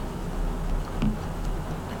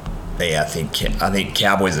 But yeah, I think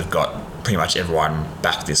Cowboys have got pretty much everyone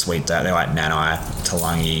back this week. They're like Nanai,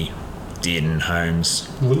 Talangi, Dearden, Holmes.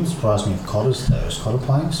 It wouldn't surprise me if Cotter's there. Is Cotter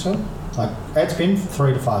playing still? Like, it's been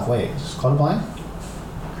 3 to 5 weeks. Is Cotter playing?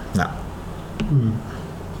 No.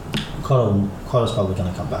 Cotter's probably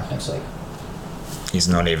going to come back next week. He's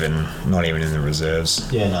not even in the reserves.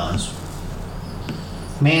 Yeah, no.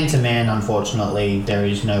 Man to man, unfortunately, there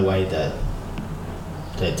is no way that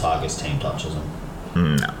the Tigers team touches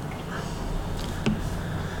him. No.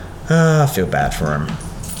 I feel bad for him.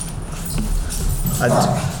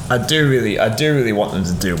 I do really want them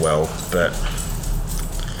to do well, but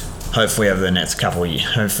hopefully over the next couple of years,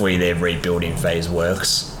 hopefully their rebuilding phase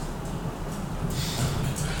works.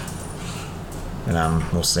 And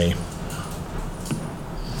we'll see.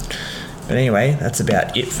 But anyway, that's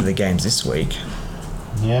about it for the games this week.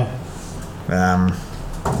 Yeah.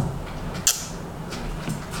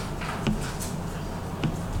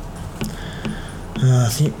 I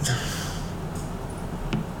think.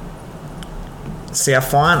 See, I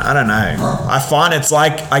don't know. I find it's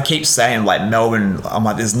like, I keep saying, like, Melbourne, I'm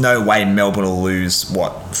like, there's no way Melbourne will lose,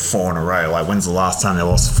 4 in a row? Like, when's the last time they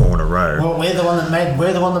lost 4 in a row? Well, we're the one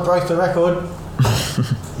that broke the record.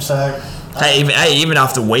 So... Hey, even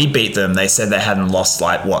after we beat them, they said they hadn't lost,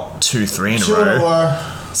 2-3 in a row.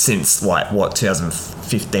 Since,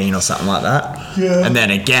 2015 or something like that. Yeah. And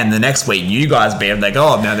then again, the next week, you guys beat them, they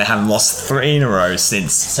go, oh, no, they haven't lost 3 in a row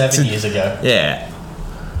since... 7 years ago. Yeah.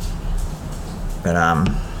 But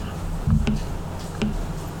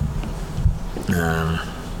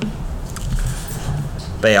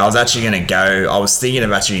yeah, I was actually going to go. I was thinking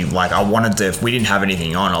of actually, I wanted to, if we didn't have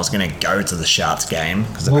anything on, I was going to go to the Sharks game.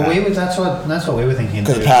 That's what we were thinking.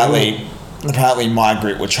 Because apparently my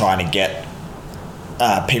group were trying to get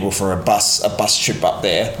people for a bus trip up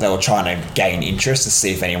there. They were trying to gain interest to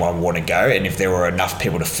see if anyone would want to go, and if there were enough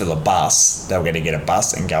people to fill a bus, they were going to get a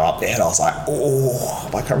bus and go up there. And I was like,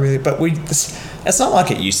 but it's not like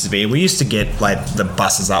it used to be. We used to get the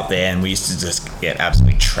buses up there, and we used to just get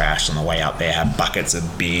absolutely trashed on the way up there, have buckets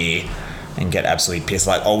of beer, and get absolutely pissed.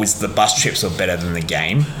 Always the bus trips were better than the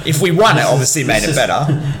game. If we won, it obviously made it better.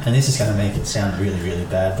 And this is going to make it sound really, really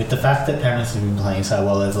bad. With the fact that Penrith have been playing so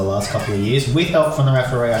well over the last couple of years, with help from the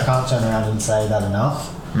referee, I can't turn around and say that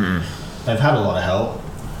enough. They've had a lot of help.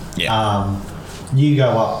 Yeah. You go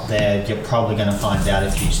up there, you're probably going to find out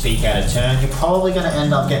if you speak out of turn, you're probably going to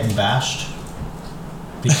end up getting bashed.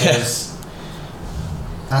 Because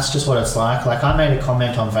that's just what it's like. I made a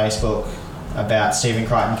comment on Facebook about Stephen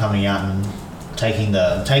Crichton coming out and trying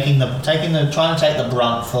to take the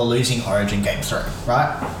brunt for losing Origin Game 3,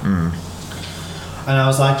 right? And I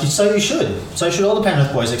was like, so you should. So should all the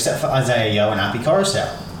Penrith boys except for Isaiah Yeo and Appy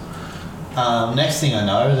Coruscant. Next thing I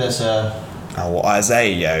know, there's a...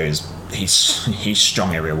 Isaiah Yeo he's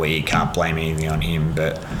strong every week. You can't blame anything on him,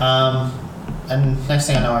 but... And next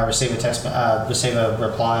thing I know, I receive a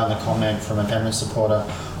reply on the comment from a Penrith supporter.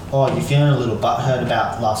 Oh, you're feeling a little butthurt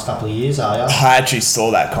about the last couple of years, are you? I actually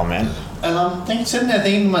saw that comment. And I'm sitting there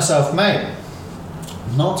thinking to myself, mate,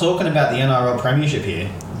 I'm not talking about the NRL Premiership here.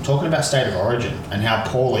 I'm talking about State of Origin and how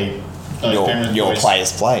poorly your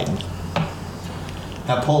players played.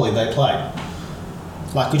 How poorly they played.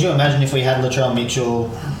 Could you imagine if we had Latrell Mitchell,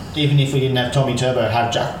 even if we didn't have Tommy Turbo,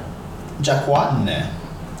 have Jack White in there?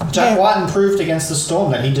 Jack Whiten proved against the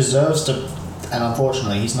Storm that he deserves to, and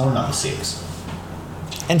unfortunately, he's not a number 6.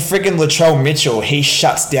 And friggin' Latrell Mitchell, he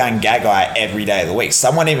shuts down Gagai every day of the week.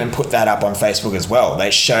 Someone even put that up on Facebook as well. They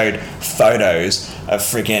showed photos of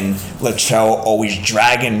friggin' Latrell always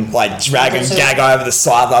dragging Gagai over the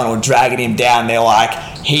sideline or dragging him down. They're like,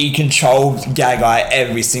 he controlled Gagai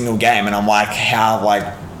every single game. And I'm like, how, like...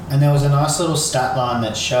 And there was a nice little stat line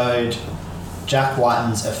that showed Jack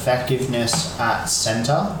Whiten's effectiveness at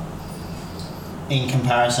centre in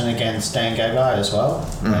comparison against Dan Gagai as well,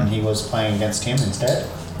 when he was playing against him instead.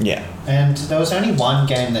 Yeah. And there was only one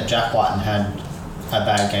game that Jack Whiten had a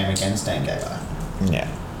bad game against Dan Gagai. Yeah.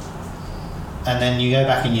 And then you go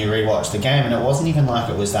back and you rewatch the game, and it wasn't even like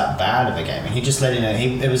it was that bad of a game. He just let in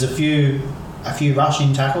it was a few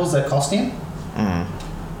rushing tackles that cost him.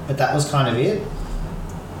 But that was kind of it.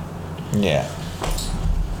 Yeah.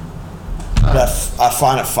 But I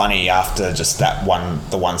find it funny after just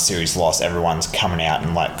the one series loss, everyone's coming out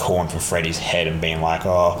and like calling for Freddie's head and being like,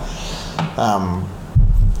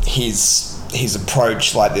 his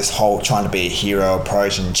approach, like this whole trying to be a hero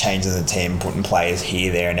approach and changing the team, putting players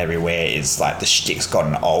here, there, and everywhere, is like the shtick's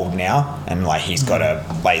gotten old now, and like he's got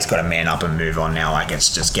to man up and move on now. Like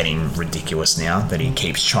it's just getting ridiculous now that he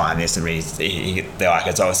keeps trying this, and they're like,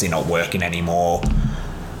 it's obviously not working anymore.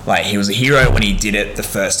 Like, he was a hero when he did it the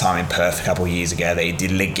first time in Perth a couple of years ago. He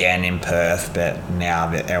did it again in Perth, but now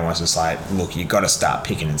that everyone's just like, look, you've got to start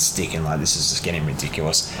picking and sticking. Like, this is just getting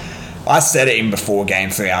ridiculous. I said it even before Game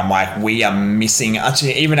 3. I'm like, we are missing...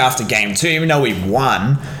 Actually, even after Game 2, even though we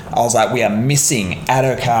won, I was like, we are missing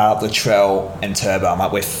Adokar, Latrell, and Turbo. I'm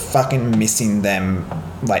like, we're fucking missing them,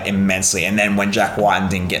 like, immensely. And then when Jack Whiten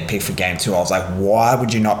didn't get picked for Game 2, I was like, why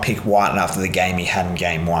would you not pick Whiten after the game he had in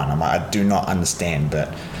Game 1? I'm like, I do not understand,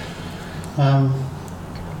 but...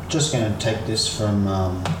 Just going to take this from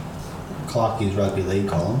Clarkie's Rugby League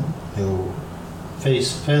column, who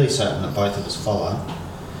he's fairly certain that both of us follow.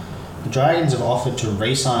 The Dragons have offered to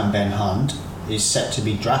re-sign Ben Hunt, is set to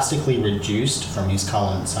be drastically reduced from his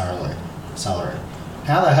current salary.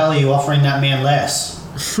 How the hell are you offering that man less?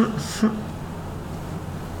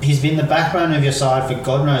 He's been the backbone of your side for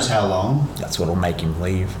God knows how long. That's what'll make him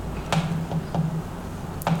leave.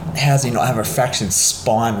 How does he not have a fractured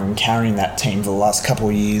spine from carrying that team for the last couple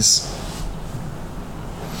of years?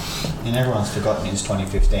 And everyone's forgotten his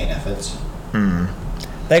 2015 efforts.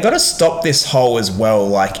 They got to stop this whole as well,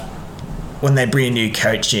 like, when they bring a new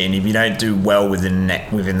coach in, if you don't do well within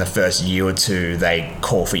the first year or two, they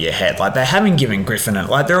call for your head. Like, they haven't given Griffin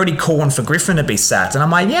like, they're already calling for Griffin to be sacked, and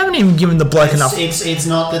I'm like, you haven't even given the bloke enough. It's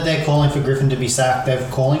not that they're calling for Griffin to be sacked. They're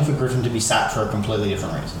calling for Griffin to be sacked for a completely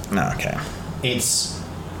different reason. No, okay.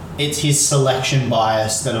 It's his selection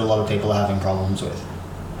bias that a lot of people are having problems with.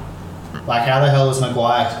 Like, how the hell does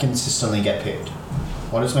Maguire consistently get picked?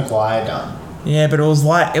 What has Maguire done? Yeah, but it was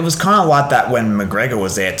kind of like that when McGregor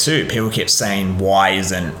was there too. People kept saying, why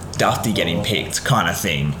isn't Dufty getting picked, kind of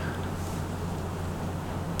thing.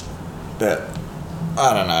 But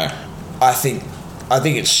I don't know. I think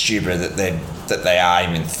it's stupid that they are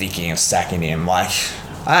even thinking of sacking him. Like,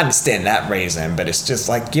 I understand that reason, but it's just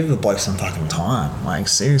like, give the bloke some fucking time. Like,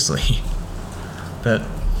 seriously. But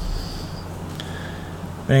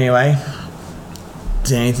anyway,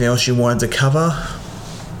 is there anything else you wanted to cover?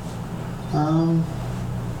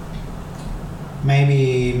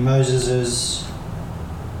 Maybe Moses's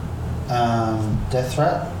death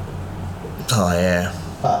threat. Oh yeah.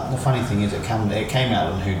 But the funny thing is, it came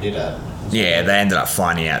out on who did it. Yeah, they ended up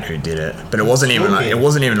finding out who did it, but it wasn't even on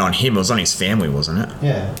him. It was on his family, wasn't it?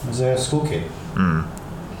 Yeah, it was a school kid.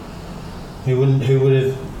 Who would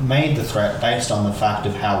have made the threat based on the fact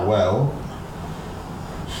of how well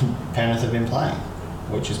Penrith have been playing,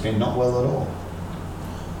 which has been not well at all.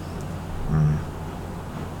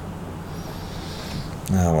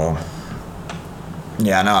 Oh well.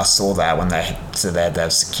 Yeah, I know. I saw that when they said they had to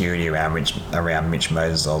have security around Mitch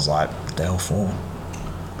Moses. I was like, what the hell for?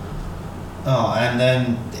 Oh, and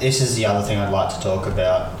then this is the other thing I'd like to talk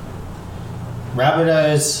about.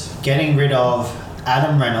 Rabbitohs getting rid of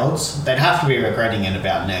Adam Reynolds. They'd have to be regretting it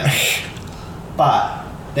about now. But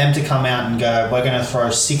them to come out and go, we're going to throw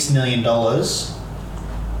 $6 million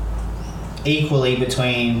equally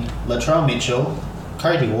between Latrell Mitchell,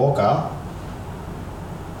 Cody Walker,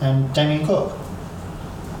 and Damien Cook.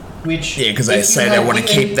 Which, yeah, because they say they want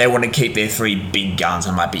to keep their three big guns.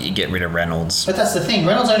 I might bet you get rid of Reynolds. But that's the thing.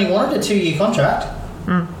 Reynolds only wanted a 2-year contract,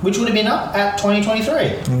 which would have been up at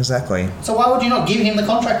 2023. Exactly. So why would you not give him the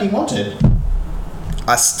contract he wanted?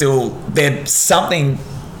 There's something.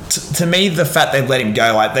 To me, the fact they let him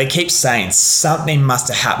go, like, they keep saying something must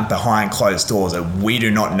have happened behind closed doors that we do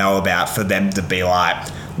not know about for them to be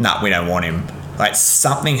like, nah, we don't want him. Like,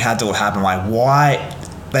 something had to have happened. Like, why?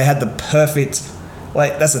 They had the perfect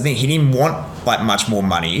like that's the thing. He didn't want like much more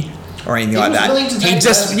money or anything like that.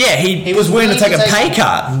 He was willing to take a pay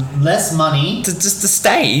cut, less money to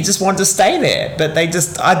stay. He just wanted to stay there. But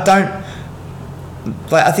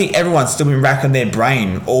I think everyone's still been racking their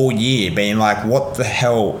brain all year, being like, what the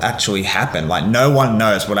hell actually happened? Like, no one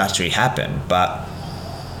knows what actually happened, but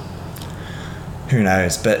who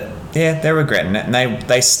knows? But yeah, they're regretting it, and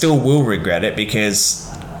they still will regret it, because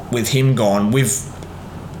with him gone,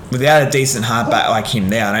 without a decent halfback like him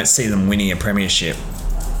there, I don't see them winning a premiership.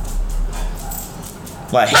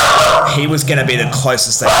 Like, he was going to be the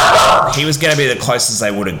closest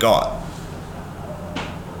they would have got.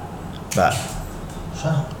 But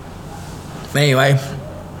anyway,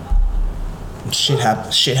 shit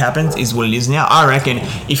happens, is what it is now. I reckon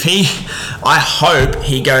I hope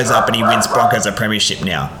he goes up and he wins Broncos a premiership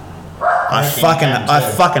now. I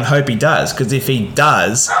fucking hope he does, because if he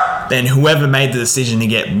does, then whoever made the decision to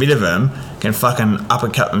get rid of him can fucking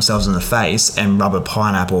uppercut themselves in the face and rub a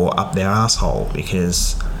pineapple up their asshole,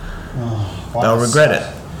 because they'll regret it.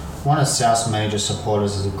 One of South's major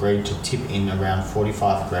supporters has agreed to tip in around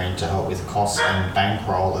 45 grand to help with costs and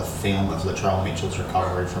bankroll a film of Latrell Mitchell's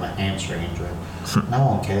recovery from a hamstring injury. No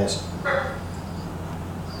one cares.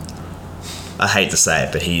 I hate to say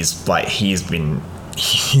it, but he's been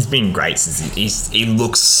great since he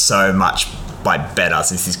looks so much better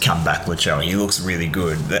since he's come back. Latrell, he looks really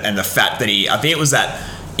good, and the fact that I think it was that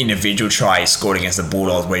individual try he scored against the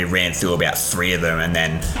Bulldogs where he ran through about 3 of them, and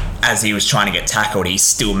then as he was trying to get tackled, he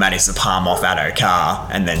still managed to palm off Addo Carr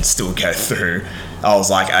and then still go through. I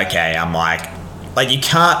was like, okay, I'm like you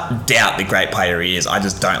can't doubt the great player he is. I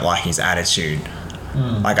just don't like his attitude.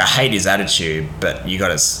 Like, I hate his attitude, but you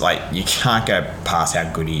can't go past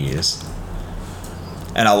how good he is.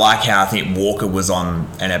 And I like how I think Walker was on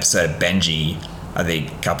an episode of Benji, I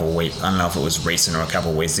think a couple of weeks, I don't know if it was recent or a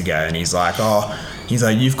couple of weeks ago, and he's like,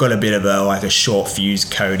 you've got a bit of a short fuse,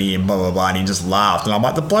 Cody, and blah blah blah, and he just laughed, and I'm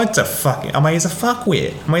like, the bloke's he's a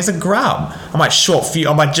fuckwit. He's a grub.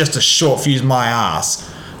 Just a short fuse my ass.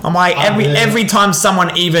 I'm like, every time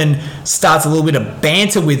someone even starts a little bit of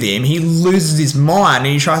banter with him, he loses his mind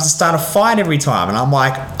and he tries to start a fight every time. And I'm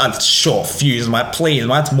like, a short fuse. I'm like, please,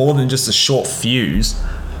 it's more than just a short fuse.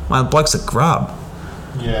 The bloke's a grub.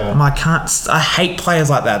 Yeah. I hate players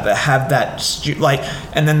like that have that,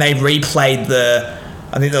 and then they replayed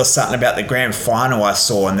I think there was something about the grand final I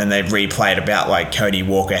saw, and then they replayed about Cody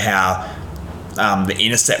Walker, how the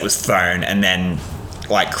intercept was thrown, and then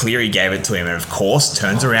Cleary gave it to him, and of course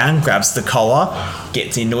turns around, grabs the collar,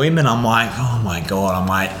 gets into him, and I'm like, oh my god,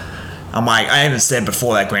 I even said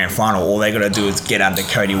before that grand final, all they got to do is get under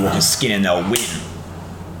Cody Walker's skin and they'll win.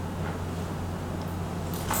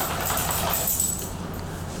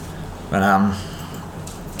 But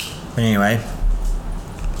anyway,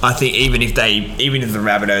 I think even if the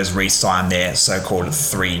Rabbitohs re-sign their so-called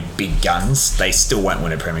 3 big guns, they still won't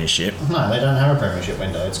win a premiership. No, they don't have a premiership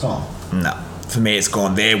window. It's gone. No. For me, it's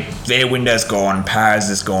gone. Their window's gone. Paris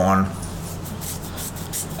is gone.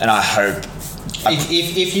 And I hope...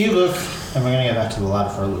 If you look... And we're going to go back to the ladder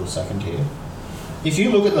for a little second here. If you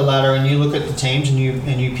look at the ladder and you look at the teams and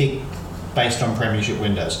you pick based on premiership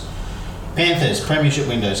windows. Panthers, premiership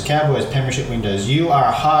windows. Cowboys, premiership windows. You are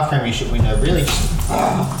a half premiership window. Really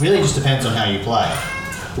just depends on how you play.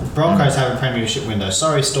 Broncos have a premiership window.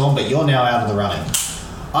 Sorry, Storm, but you're now out of the running.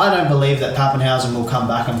 I don't believe that Pappenhausen will come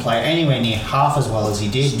back and play anywhere near half as well as he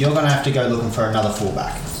did. You're going to have to go looking for another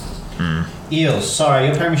fullback. Eels, sorry,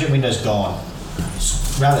 your premiership window's gone.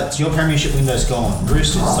 Rabbits, your premiership window's gone.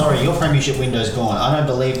 Roosters, sorry, your premiership window's gone. I don't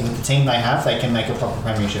believe with the team they have, they can make a proper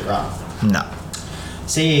premiership run. No.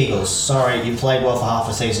 Sea Eagles, sorry, you played well for half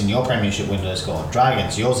a season. Your premiership window's gone.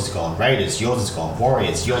 Dragons, yours is gone. Raiders, yours is gone.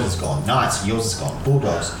 Warriors, yours is gone. Knights, yours is gone.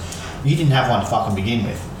 Bulldogs, you didn't have one to fucking begin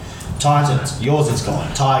with. Titans, yours is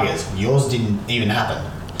gone. Tigers, yours didn't even happen.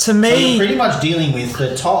 To me... So you're pretty much dealing with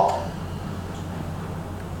the top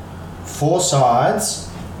 4 sides,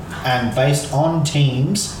 and based on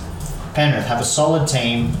teams, Penrith have a solid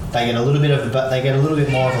team. They get a little bit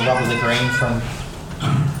more of a rub of the green from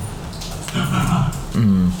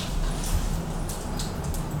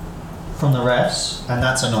the refs, and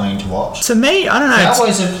that's annoying to watch. To me, I don't know.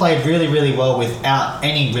 Cowboys have played really, really well without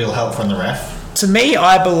any real help from the ref. To me,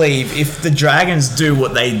 I believe if the Dragons do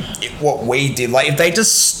what we did, if they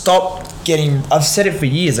just stop getting... I've said it for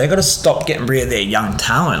years, they got to stop getting rid of their young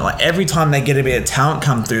talent. Every time they get a bit of talent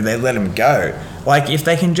come through, they let them go. If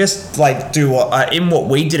they can just, do what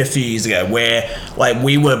we did a few years ago, where,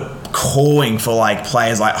 we were calling for,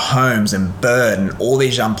 players like Holmes and Bird and all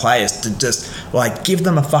these young players to just, give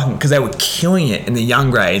them a fucking... Because they were killing it in the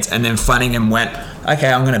young grades, and then Flanagan went, okay,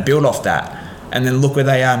 I'm going to build off that. And then look where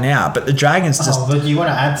they are now. But the Dragons just... Oh, but you want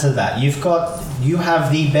to add to that. You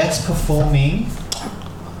have the best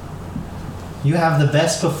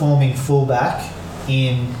performing fullback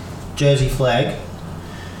in Jersey Flag.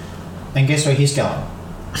 And guess where he's going?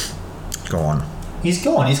 Go on. He's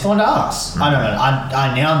gone. He's gone to us. I don't know.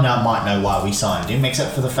 I now might know why we signed him,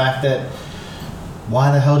 except for the fact that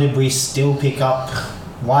why the hell did we still pick up?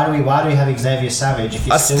 Why do we have Xavier Savage if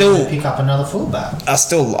you still want to pick up another fullback?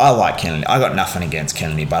 I like Kennedy. I got nothing against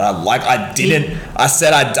Kennedy, but I think I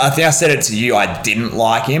said it to you. I didn't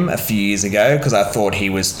like him a few years ago because I thought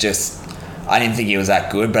he was just. I didn't think he was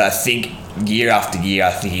that good, but I think year after year,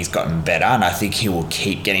 I think he's gotten better, and I think he will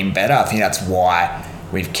keep getting better. I think that's why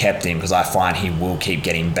we've kept him, because I find he will keep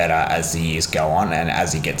getting better as the years go on and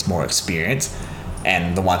as he gets more experience.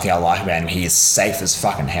 And the one thing I like about him, he is safe as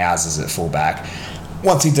fucking houses at fullback.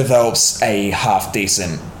 Once he develops a half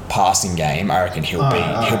decent passing game, I reckon he'll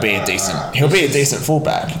be a decent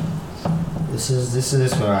fullback. This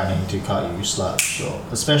is where I need to cut you slightly short,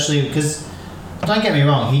 especially because, don't get me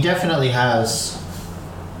wrong, he definitely has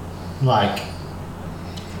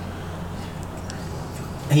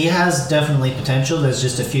he has definitely potential. There's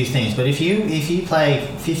just a few things, but if you play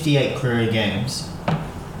 58 career games,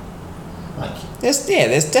 there's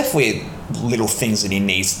definitely little things that he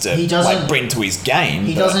needs to bring to his game.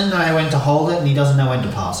 He doesn't know when to hold it, and he doesn't know when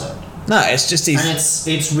to pass it. No, it's just and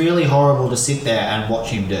it's really horrible to sit there and watch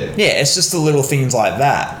him do. Yeah, it's just the little things like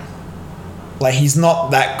that. Like, he's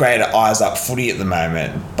not that great at eyes up footy at the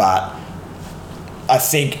moment, but I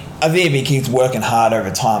think if he keeps working hard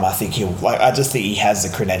over time, I think I just think he has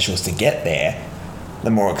the credentials to get there.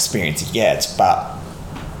 The more experience he gets, but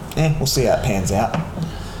we'll see how it pans out.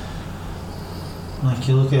 Like,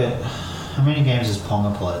 you look at how many games has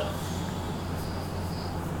Ponga played?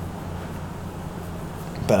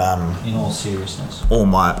 But in all seriousness,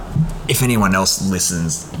 if anyone else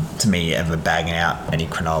listens to me ever bagging out any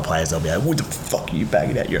Cronulla players, they'll be like, "What the fuck are you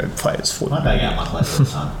bagging out your own players for?" I bag out my players all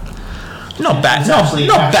the time. Not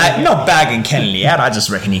bagging Kennedy out. I just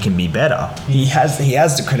reckon he can be better. He has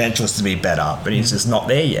the credentials to be better, but he's just not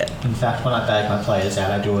there yet. In fact, when I bag my players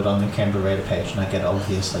out, I do it on the Canberra Raider page, and I get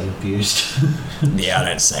obviously abused. Yeah, I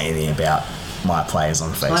don't say anything about my players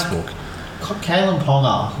on Facebook. Kalen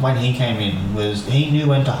Ponga, when he came in, he knew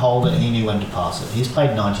when to hold it, he knew when to pass it. He's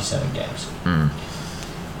played 97 games.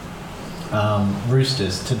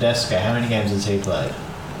 Roosters, Tedesco, how many games has he played?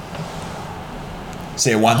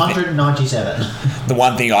 See, 197. The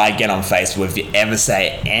one thing I get on Facebook, if you ever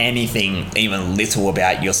say anything even little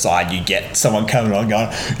about your side, you get someone coming on going,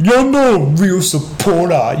 "You're not a real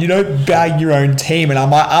supporter. You don't bag your own team." And I'm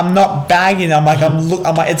like, I'm not bagging. I'm like,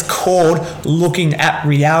 it's called looking at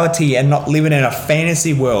reality and not living in a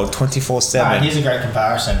fantasy world 24/7. Here's a great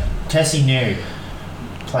comparison. Tessie New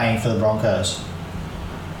playing for the Broncos.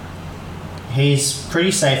 He's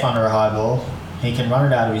pretty safe under a high ball. He can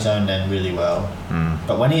run it out of his own end really well.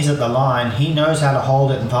 But when he's at the line, he knows how to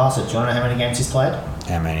hold it and pass it. Do you want to know how many games he's played?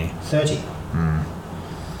 How many? 30.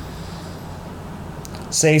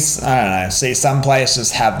 See, I don't know. See, some players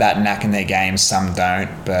just have that knack in their game, some don't.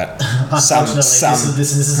 But some this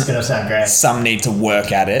is going to sound great. Some need to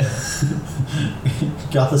work at it.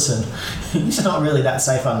 Gutherson, he's not really that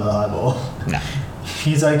safe under the high ball. No.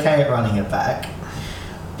 He's okay at running it back.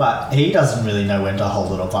 But he doesn't really know when to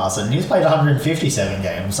hold it or pass it. And he's played 157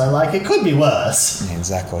 games, so, it could be worse.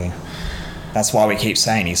 Exactly. That's why we keep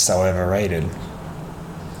saying he's so overrated.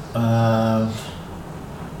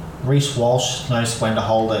 Reece Walsh knows when to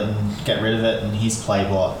hold it and get rid of it, and he's played,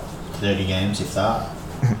 30 games, if that?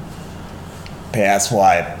 Yeah, that's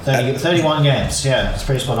why... 31 games, yeah, it's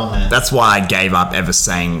pretty spot on there. That's why I gave up ever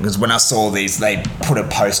saying... Because when I saw these, they put a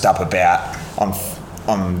post up about...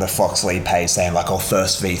 on the Fox League page saying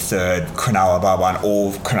first v third, Cronulla, blah, blah, and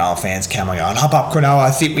all Cronulla fans came and going, up Cronulla,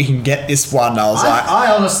 I think we can get this one. And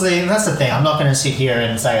I honestly, that's the thing, I'm not going to sit here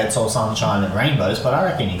and say it's all sunshine and rainbows, but I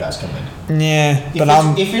reckon you guys can win. Yeah,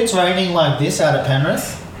 if it's raining like this out at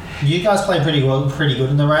Penrith, you guys play pretty good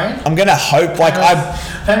in the rain. I'm going to hope,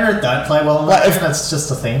 Penrith don't play well in the rain, that's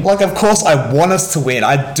just a thing. Of course I want us to win,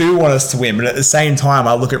 I do want us to win, but at the same time,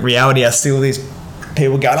 I look at reality, I see all these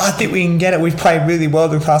people going, I think we can get it. We've played really well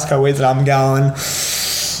the past couple of weeks, and I'm going,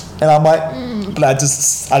 and I'm like, but I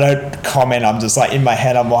don't comment. I'm just in my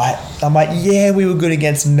head. I'm like, yeah, we were good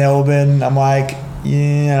against Melbourne. I'm like,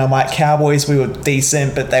 yeah, and I'm like, Cowboys, we were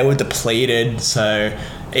decent, but they were depleted. So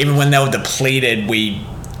even when they were depleted, we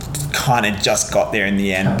kind of just got there in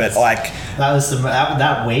the end. But that was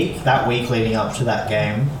that week leading up to that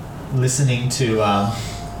game, listening to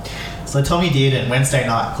So Tommy Dearden Wednesday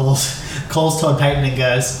night calls Todd Payton and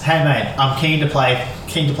goes, "Hey mate, I'm keen to play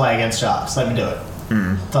against Sharks. Let me do it."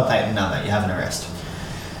 Todd Payton, "No mate, you have an arrest."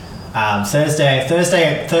 Thursday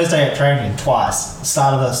at training twice.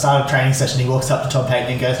 Start of training session, he walks up to Todd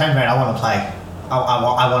Payton and goes, "Hey mate, I want to play. I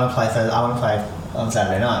want to play on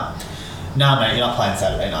Saturday night." "No mate, you're not playing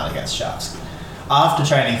Saturday night against Sharks." After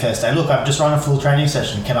training Thursday, "Look, I've just run a full training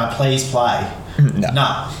session. Can I please play?"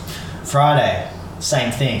 No. Friday,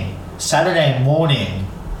 same thing. Saturday morning,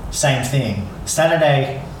 same thing.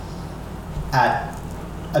 Saturday at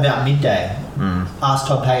about midday, asked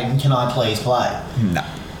Todd Payton, "Can I please play?" No.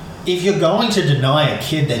 If you're going to deny a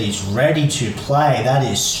kid that he's ready to play, that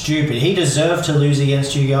is stupid. He deserved to lose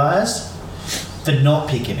against you guys for not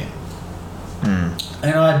picking him.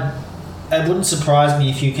 And it wouldn't surprise me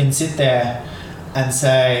if you can sit there and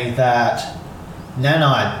say that I'd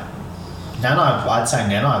say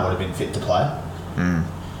Nanai would have been fit to play.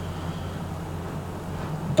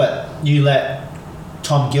 But you let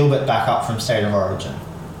Tom Gilbert back up from State of Origin.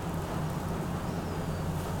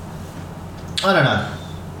 I don't know.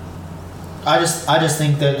 I just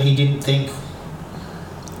think that he didn't think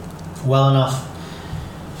well enough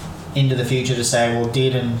into the future to say, well,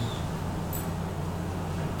 Dearden...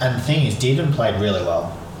 And the thing is, Dearden played really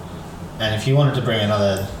well. And if you wanted to bring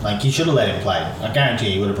another... Like, you should have let him play. I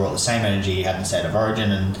guarantee you would have brought the same energy he had in State of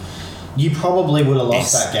Origin, and you probably would have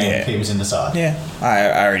lost that game if he was in the side. Yeah.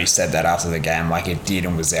 I already said that after the game. Like, if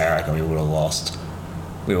Dearden was there, I reckon we would have lost.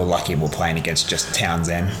 We were lucky we were playing against just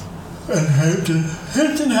Townsend. And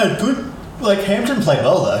Hampton had good... Like, Hampton played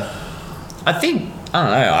well, though. I don't know.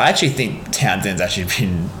 I actually think Townsend's actually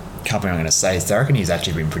been... Couple I'm going to say is I reckon he's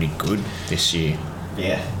actually been pretty good this year.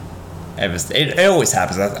 Yeah. It always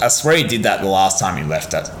happens. I swear he did that the last time he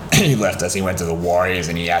left us. He went to the Warriors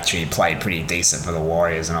and he actually played pretty decent for the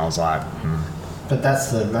Warriors, and I was like, But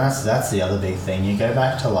that's the other big thing. You go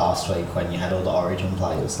back to last week when you had all the Origin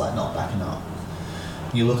players like not backing up.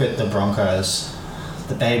 You look at the Broncos,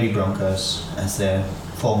 the baby Broncos, as they're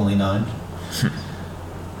formerly known.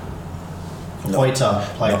 Hoita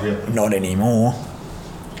played real. Not anymore.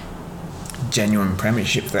 Genuine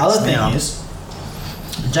premiership threats Other now. thing is,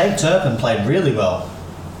 Jake Turpin played really well.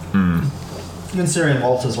 Considering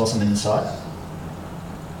Walters wasn't in the side.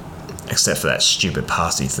 Except for that stupid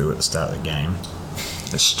pass he threw at the start of the game.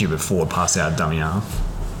 The stupid forward pass out of dummy half.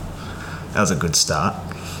 That was a good start.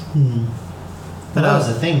 But that was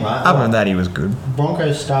the thing, right? Other than that, he was good.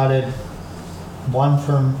 Broncos started one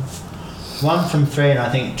from 3 and I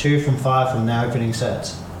think 2 from 5 from their opening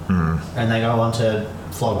sets. And they go on to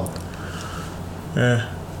flog them. Yeah.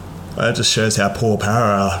 That just shows how poor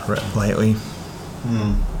Para are lately.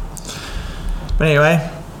 But anyway,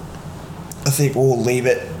 I think we'll leave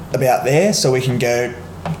it about there so we can go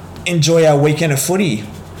enjoy our weekend of footy.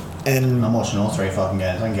 And I'm watching all 3 fucking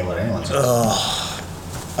games. I don't get what anyone says.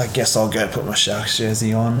 I guess I'll go put my Sharks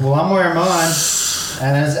jersey on. Well, I'm wearing mine.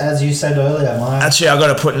 And as you said earlier, mine. Actually, I got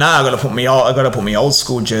to put my old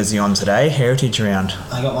school jersey on today. Heritage round.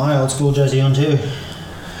 I got my old school jersey on too.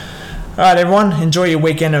 All right, everyone, enjoy your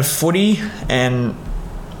weekend of footy, and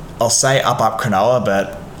I'll say up Cronulla,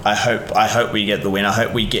 but I hope we get the win. I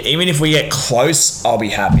hope we get, even if we get close, I'll be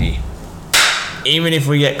happy. Even if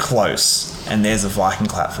we get close, and there's a Viking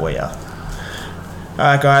clap for you. All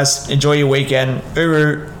right, guys, enjoy your weekend.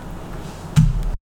 Uru.